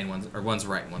okay and one's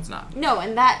right and one's not. No,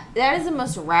 and that is the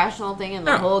most rational thing in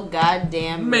the Yeah. whole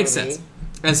goddamn movie. Makes sense.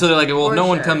 And so they're like, well, For if no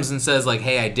one sure. comes and says like,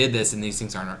 hey, I did this and these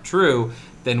things aren't true,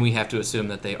 then we have to assume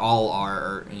that they all are,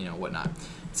 or whatnot.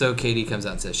 So Katie comes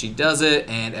out and says she does it,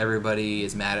 and everybody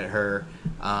is mad at her,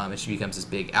 and she becomes this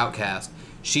big outcast.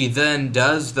 She then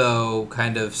does, though,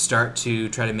 kind of start to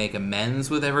try to make amends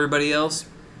with everybody else.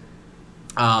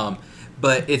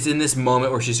 But it's in this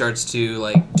moment where she starts to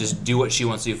like just do what she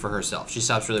wants to do for herself. She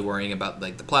stops really worrying about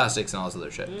like the plastics and all this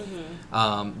other shit.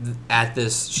 At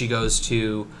this, she goes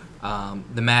to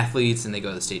the mathletes, and they go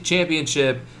to the state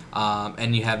championship.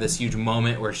 And you have this huge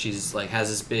moment where she's like has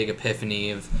this big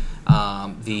epiphany of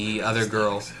the other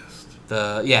girl,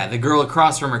 the girl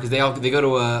across from her, because they go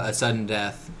to a sudden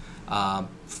death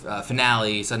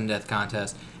finale, sudden death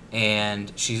contest,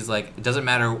 and she's like, it doesn't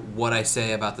matter what I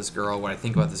say about this girl, what I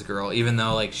think about this girl, even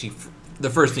though like the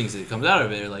first things that comes out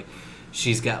of it are like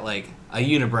she's got like a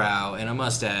unibrow and a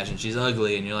mustache and she's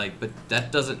ugly, and you're like, but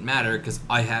that doesn't matter because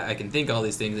I can think all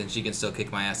these things and she can still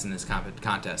kick my ass in this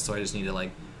contest, so I just need to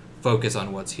like focus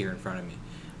on what's here in front of me.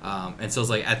 And so it's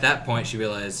like at that point she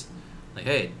realized like,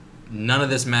 hey, none of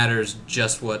this matters,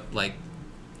 just what like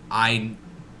I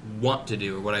want to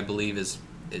do or what I believe is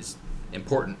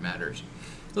important matters.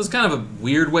 So it's kind of a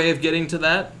weird way of getting to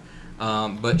that,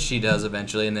 but she does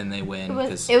eventually, and then they win.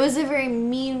 It was a very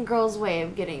mean girl's way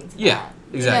of getting to Yeah, that.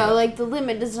 exactly. Like the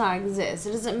limit does not exist.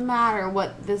 It doesn't matter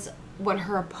what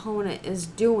her opponent is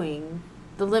doing.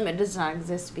 The limit does not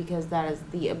exist because that is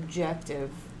the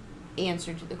objective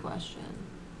answer to the question.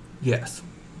 Yes.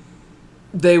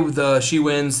 She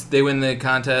wins. They win the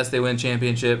contest. They win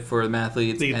championship for the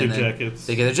mathletes. They get and their then jackets.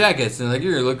 They get their jackets, and they're like,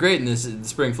 "You're gonna look great in this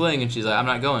spring fling." And she's like, "I'm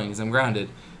not going because I'm grounded."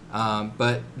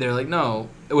 But they're like, "No,"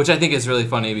 which I think is really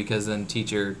funny because then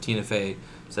teacher Tina Fey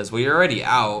says, "Well, you're already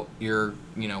out. You're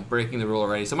breaking the rule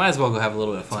already. So might as well go have a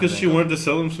little bit of fun." Because she wanted to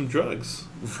sell him some drugs.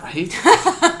 Right?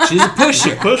 She's a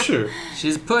pusher. Pusher.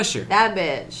 She's a pusher. That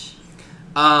bitch.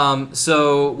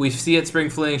 So we see at Spring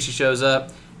Fling, she shows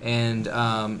up,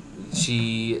 and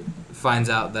she finds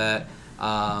out that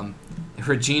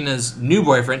Regina's new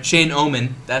boyfriend, Shane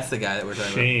Omen, that's the guy that we're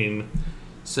talking about. Shane.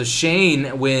 So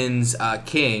Shane wins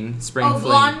King, Spring Fling.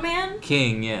 Blonde man?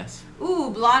 King, yes.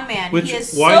 Ooh, blonde man. Which, he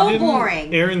is why so didn't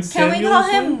boring. Aaron Can we Samuels call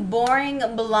him win? boring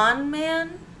blonde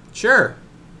man? Sure.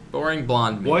 Boring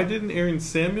blonde man. Why didn't Aaron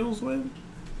Samuels win?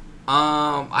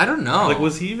 I don't know. Like,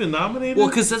 was he even nominated? Well,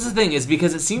 because that's the thing, is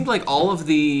because it seemed like all of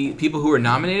the people who were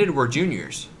nominated were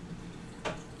juniors.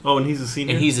 Oh, and he's a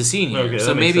senior? And he's a senior. Okay, so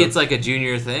that makes maybe sense. it's like a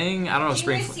junior thing. I don't know.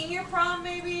 Spring Fling. Senior prom,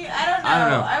 maybe? I don't know. I don't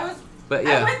know. I But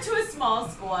yeah. went to a small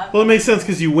school. Well, it makes sense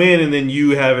because you win and then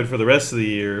you have it for the rest of the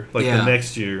year, like Yeah. the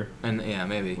next year. And yeah,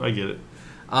 maybe. I get it.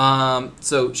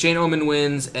 So Shane Omen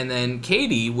wins, and then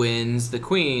Katie wins the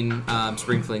Queen,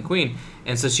 Spring Fling Queen.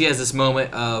 And so she has this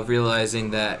moment of realizing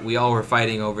that we all were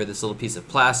fighting over this little piece of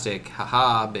plastic.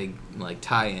 Haha, big like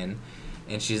tie-in.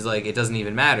 And she's like, it doesn't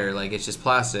even matter. Like, it's just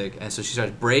plastic. And so she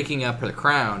starts breaking up her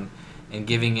crown and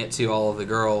giving it to all of the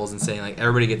girls and saying like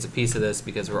everybody gets a piece of this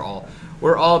because we're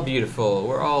all beautiful,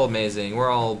 we're all amazing, we're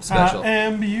all special I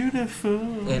am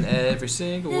beautiful. in every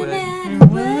single No way. matter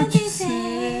what you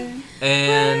say,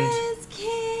 And words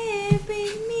can't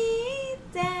bring me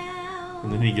down.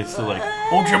 And then he gets to like,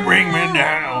 won't you bring me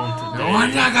down today?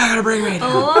 I gotta bring me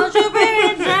down. Won't you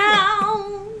bring me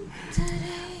down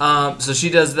today? So she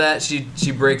does that.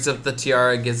 She breaks up the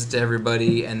tiara, gives it to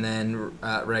everybody, and then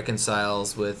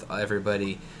reconciles with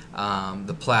everybody.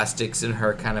 The plastics and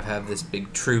her kind of have this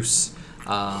big truce,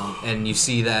 and you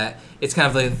see that it's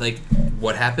kind of like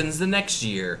what happens the next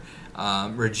year.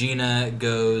 Regina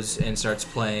goes and starts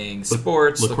playing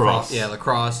sports, lacrosse.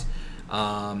 Lacrosse.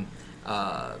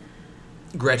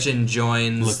 Gretchen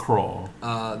joins LaCroix.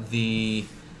 the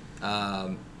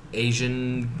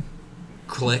Asian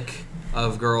clique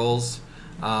of girls,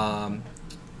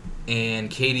 and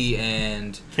Katie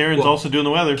and Karen's also doing the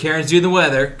weather. Karen's doing the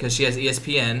weather because she has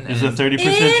ESPN. There's a and 30%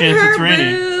 chance it's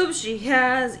raining. Boob, she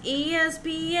has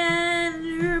ESPN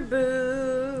in her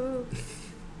boob.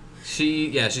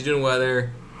 she's doing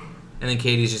weather, and then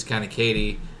Katie's just kind of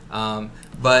Katie.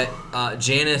 But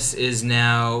Janice is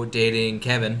now dating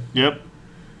Kevin. Yep.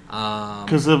 Um,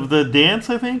 Because of the dance,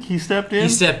 I think he stepped in. He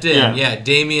stepped in, yeah.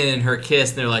 Damien and her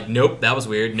kissed, and they're like, "Nope, that was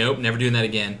weird. Nope, never doing that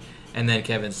again." And then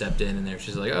Kevin stepped in, and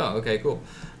she's like, "Oh, okay, cool."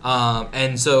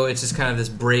 And so it's just kind of this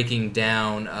breaking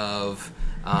down of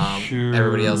Sure.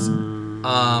 everybody else.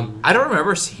 I don't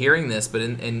remember hearing this, but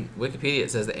in Wikipedia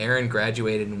it says that Aaron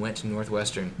graduated and went to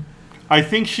Northwestern. I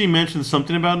think she mentioned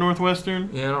something about Northwestern.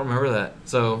 Yeah, I don't remember that.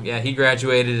 So yeah, he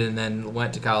graduated and then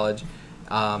went to college.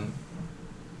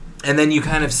 And then you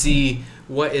kind of see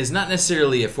what is not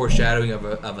necessarily a foreshadowing of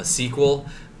a sequel,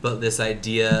 but this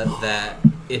idea that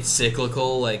it's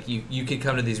cyclical. Like you could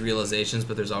come to these realizations,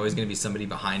 but there's always going to be somebody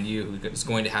behind you who's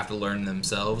going to have to learn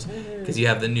themselves. Because you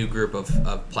have the new group of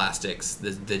plastics,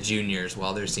 the juniors,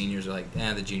 while their seniors are like,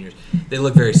 the juniors. They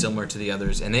look very similar to the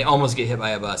others, and they almost get hit by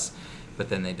a bus, but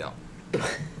then they don't.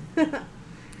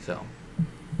 So,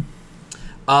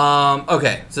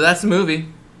 okay, so that's the movie.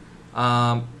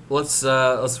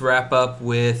 Let's wrap up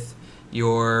with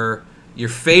your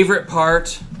favorite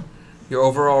part, your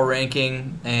overall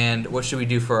ranking, and what should we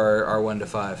do for our 1 to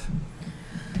 5?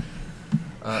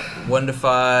 1 to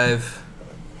 5.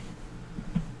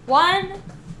 1,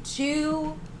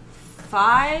 2,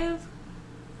 5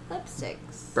 lipsticks.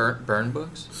 Burn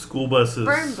books. School buses.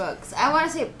 Burn books. I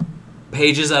want to say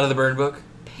Pages out of the burn book.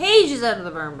 pages out of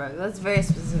the burn book. That's very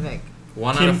specific.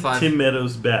 1 out of 5. Tim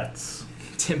Meadows bats.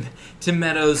 Tim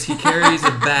Meadows. He carries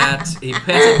a bat. He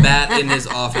has a bat in his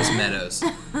office. Meadows.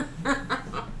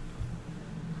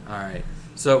 All right.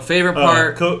 So favorite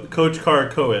part. Coach Carr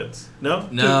co-eds. No?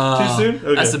 No. Too soon?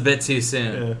 Okay. That's a bit too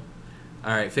soon. Yeah.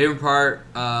 All right. Favorite part.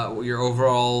 Your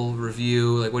overall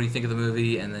review. Like, what do you think of the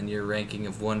movie? And then your ranking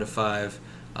of 1 to 5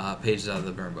 pages out of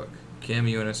the burn book. Kim,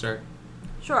 you want to start?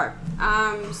 Sure.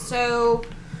 So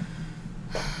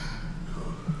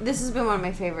this has been one of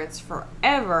my favorites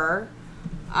forever.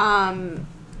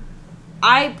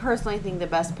 I personally think the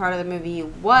best part of the movie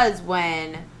was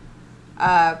when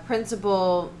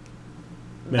Principal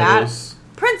Meadows.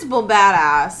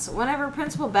 Badass, whenever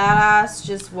Principal Badass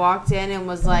just walked in and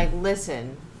was like,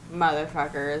 "Listen,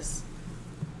 motherfuckers,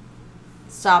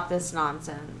 stop this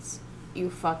nonsense. You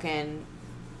fucking,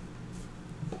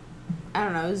 I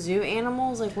don't know, zoo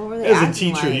animals? Like, what were they As a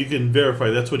acting teacher, like?" you can verify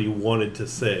that's what he wanted to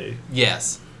say.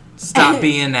 Yes. Stop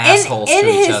being assholes in to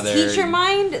each his other. teacher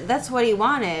mind, that's what he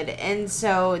wanted, and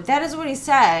so that is what he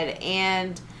said,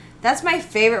 and that's my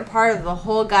favorite part of the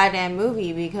whole goddamn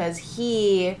movie because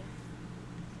he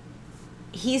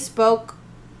spoke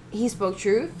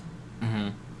truth. Mm-hmm.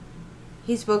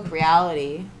 He spoke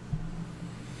reality,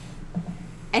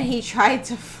 and he tried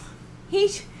to he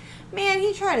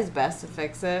tried his best to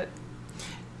fix it.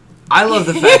 I love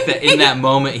the fact that in that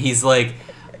moment he's like,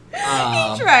 He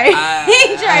tried.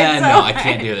 He tried so No, I hard.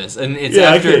 can't do this. And it's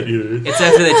Yeah, I after can't do this. it's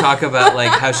after they talk about like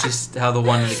how the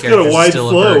one of the got a characters is wide still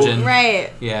flow. a virgin.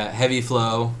 Right. Yeah, heavy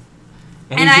flow.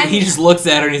 And, And he just looks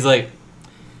at her and he's like,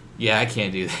 "Yeah, I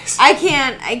can't do this." I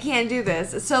can't do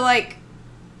this. So like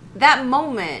that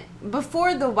moment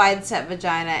before the wide set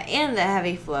vagina and the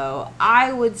heavy flow,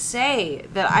 I would say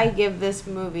that I give this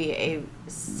movie a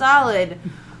solid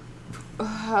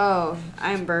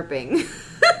I'm burping.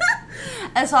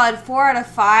 A solid 4 out of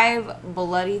 5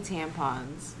 bloody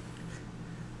tampons.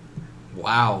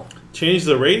 Wow. Change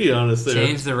the rating on us there.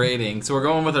 Change the rating. So we're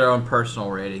going with our own personal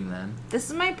rating then. This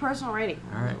is my personal rating.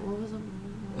 All right. What was it?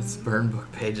 It's burn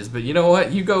book pages, but you know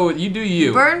what? You do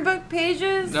you. Burn book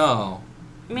pages? No.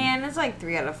 Man, it's like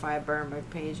 3 out of 5 burn book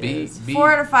pages. Be-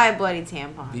 4 out of 5 bloody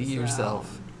tampons. Be so.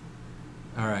 yourself.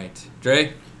 All right,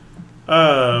 Dre.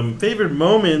 Favorite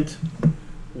moment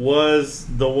was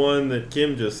the one that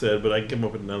Kim just said, but I can come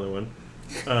up with another one.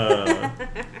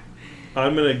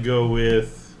 I'm gonna go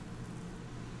with.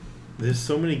 There's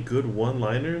so many good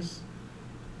one-liners,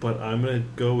 but I'm gonna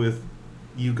go with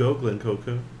 "You Go, Glen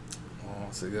Coco," Oh,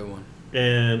 that's a good one.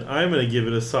 and I'm gonna give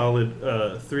it a solid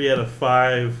 3 out of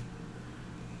 5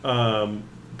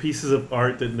 pieces of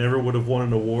art that never would have won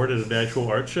an award at an actual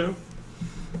art show.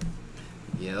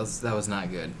 Yeah, that was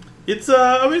not good. It's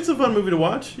it's a fun movie to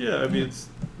watch. Yeah, I mean it's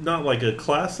not like a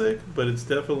classic, but it's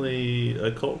definitely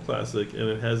a cult classic, and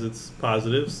it has its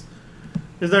positives.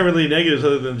 There's not really negatives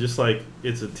other than just like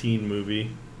it's a teen movie.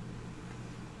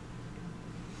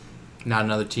 Not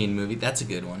another teen movie. That's a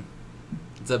good one.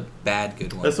 It's a bad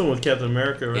good one. That's the one with Captain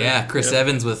America, right? Yeah, Chris Yep.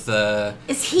 Evans with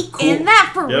Is he Cool. in that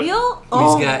for Yep. real?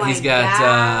 Oh he's got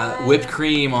God. whipped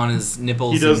cream on his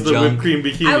nipples He does and the junk. whipped cream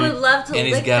bikini. I would love to And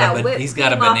he's lick got that a whipped he's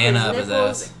got a cream off banana his up his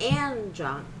nipples ass. and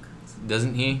junk.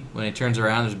 Doesn't he? When he turns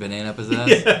around, there's a banana up his ass.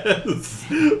 Yes,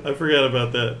 I forgot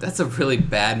about that. That's a really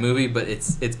bad movie, but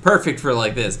it's perfect for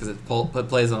like this because it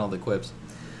plays on all the quips.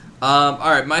 All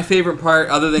right, my favorite part,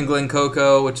 other than Glen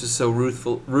Coco, which is so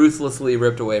ruthlessly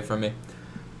ripped away from me,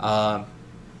 I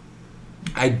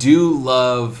do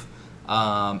love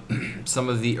some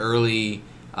of the early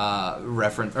not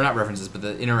references, but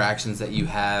the interactions that you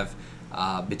have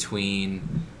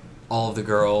between all of the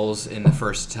girls in the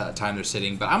first time they're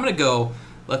sitting. But I'm gonna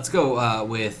let's go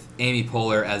with Amy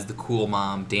Poehler as the cool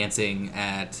mom dancing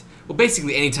at, well,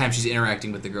 basically anytime she's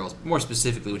interacting with the girls, more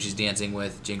specifically when she's dancing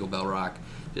with Jingle Bell Rock,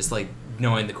 just like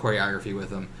knowing the choreography with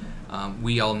them.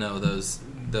 We all know those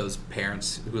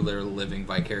parents who are living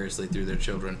vicariously through their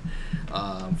children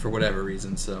for whatever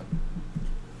reason. So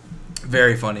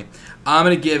very funny. I'm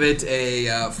gonna give it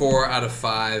a 4 out of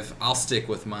 5. I'll stick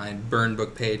with mine. Burn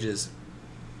book pages.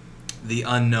 The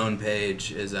unknown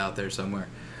page is out there somewhere.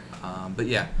 But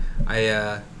yeah,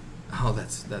 that's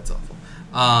awful.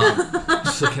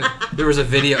 Just looking, there was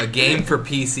a game for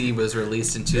PC was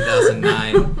released in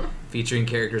 2009 featuring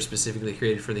characters specifically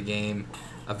created for the game.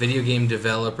 A video game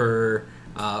developer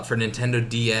for Nintendo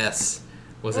DS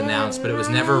was announced, but it was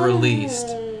never released.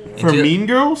 For Mean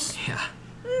Girls? Yeah.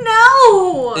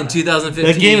 No! In 2015.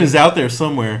 That game is out there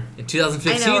somewhere. In I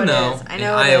 2015, know it though, is. I an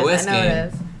know it iOS is. I know game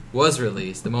it is. was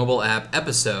released. The mobile app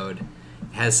Episode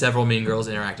has several Mean Girls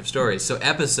interactive stories. So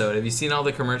Episode, have you seen all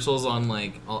the commercials on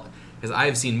because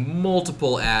I've seen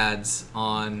multiple ads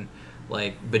on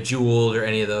like Bejeweled or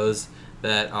any of those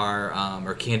that are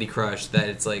or Candy Crush that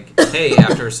it's like, hey,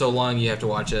 after so long you have to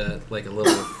watch a little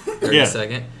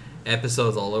 30-second.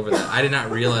 Episodes all over that. I did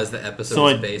not realize the episode So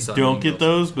was I based on don't Mean get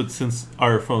Girls. those, but since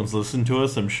our phones listen to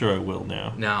us, I'm sure I will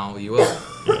now. No, you will.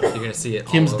 You're gonna see it.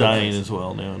 Kim's all over dying the place. as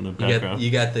well now in the background. You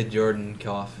got the Jordan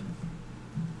cough.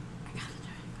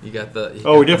 You got the.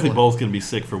 We're definitely both going to be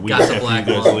sick for weeks Got the after black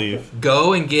you guys lung. leave.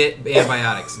 Go and get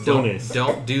antibiotics. Flonase.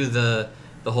 Don't do the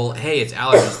whole hey, it's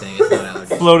allergies thing. It's not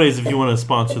allergies. Flonase, if you want to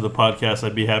sponsor the podcast,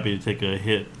 I'd be happy to take a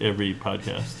hit every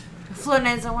podcast.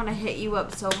 Flonase, I want to hit you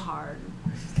up so hard.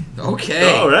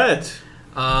 Okay. All right.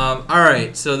 All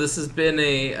right. So this has been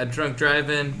a drunk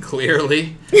drive-in.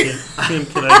 Clearly. Kim,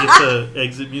 can I get the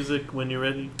exit music when you're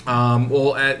ready?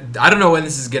 Well, I don't know when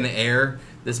this is gonna air.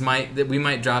 We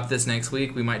might drop this next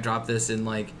week. We might drop this in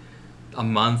like a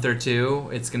month or two.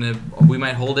 We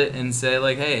might hold it and say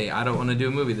like, hey, I don't want to do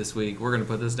a movie this week. We're gonna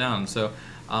put this down. So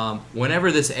whenever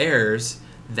this airs,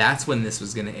 that's when this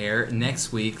was gonna air.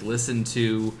 Next week, listen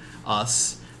to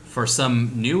us for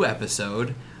some new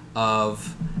episode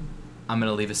of. I'm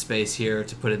gonna leave a space here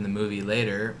to put in the movie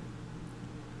later,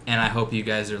 and I hope you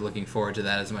guys are looking forward to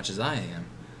that as much as I am.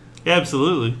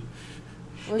 Absolutely.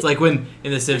 It's like when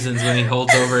in The Simpsons when he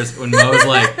holds over when Moe's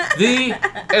like the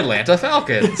Atlanta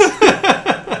Falcons.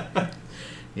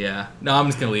 Yeah, no, I'm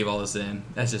just gonna leave all this in.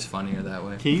 That's just funnier that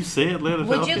way. Can you say Atlanta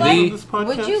Would you Falcons like? on this podcast?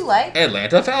 Would you like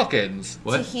Atlanta Falcons. to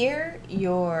What? hear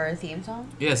your theme song?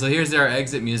 Yeah, so here's our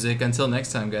exit music. Until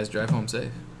next time, guys, drive home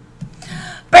safe.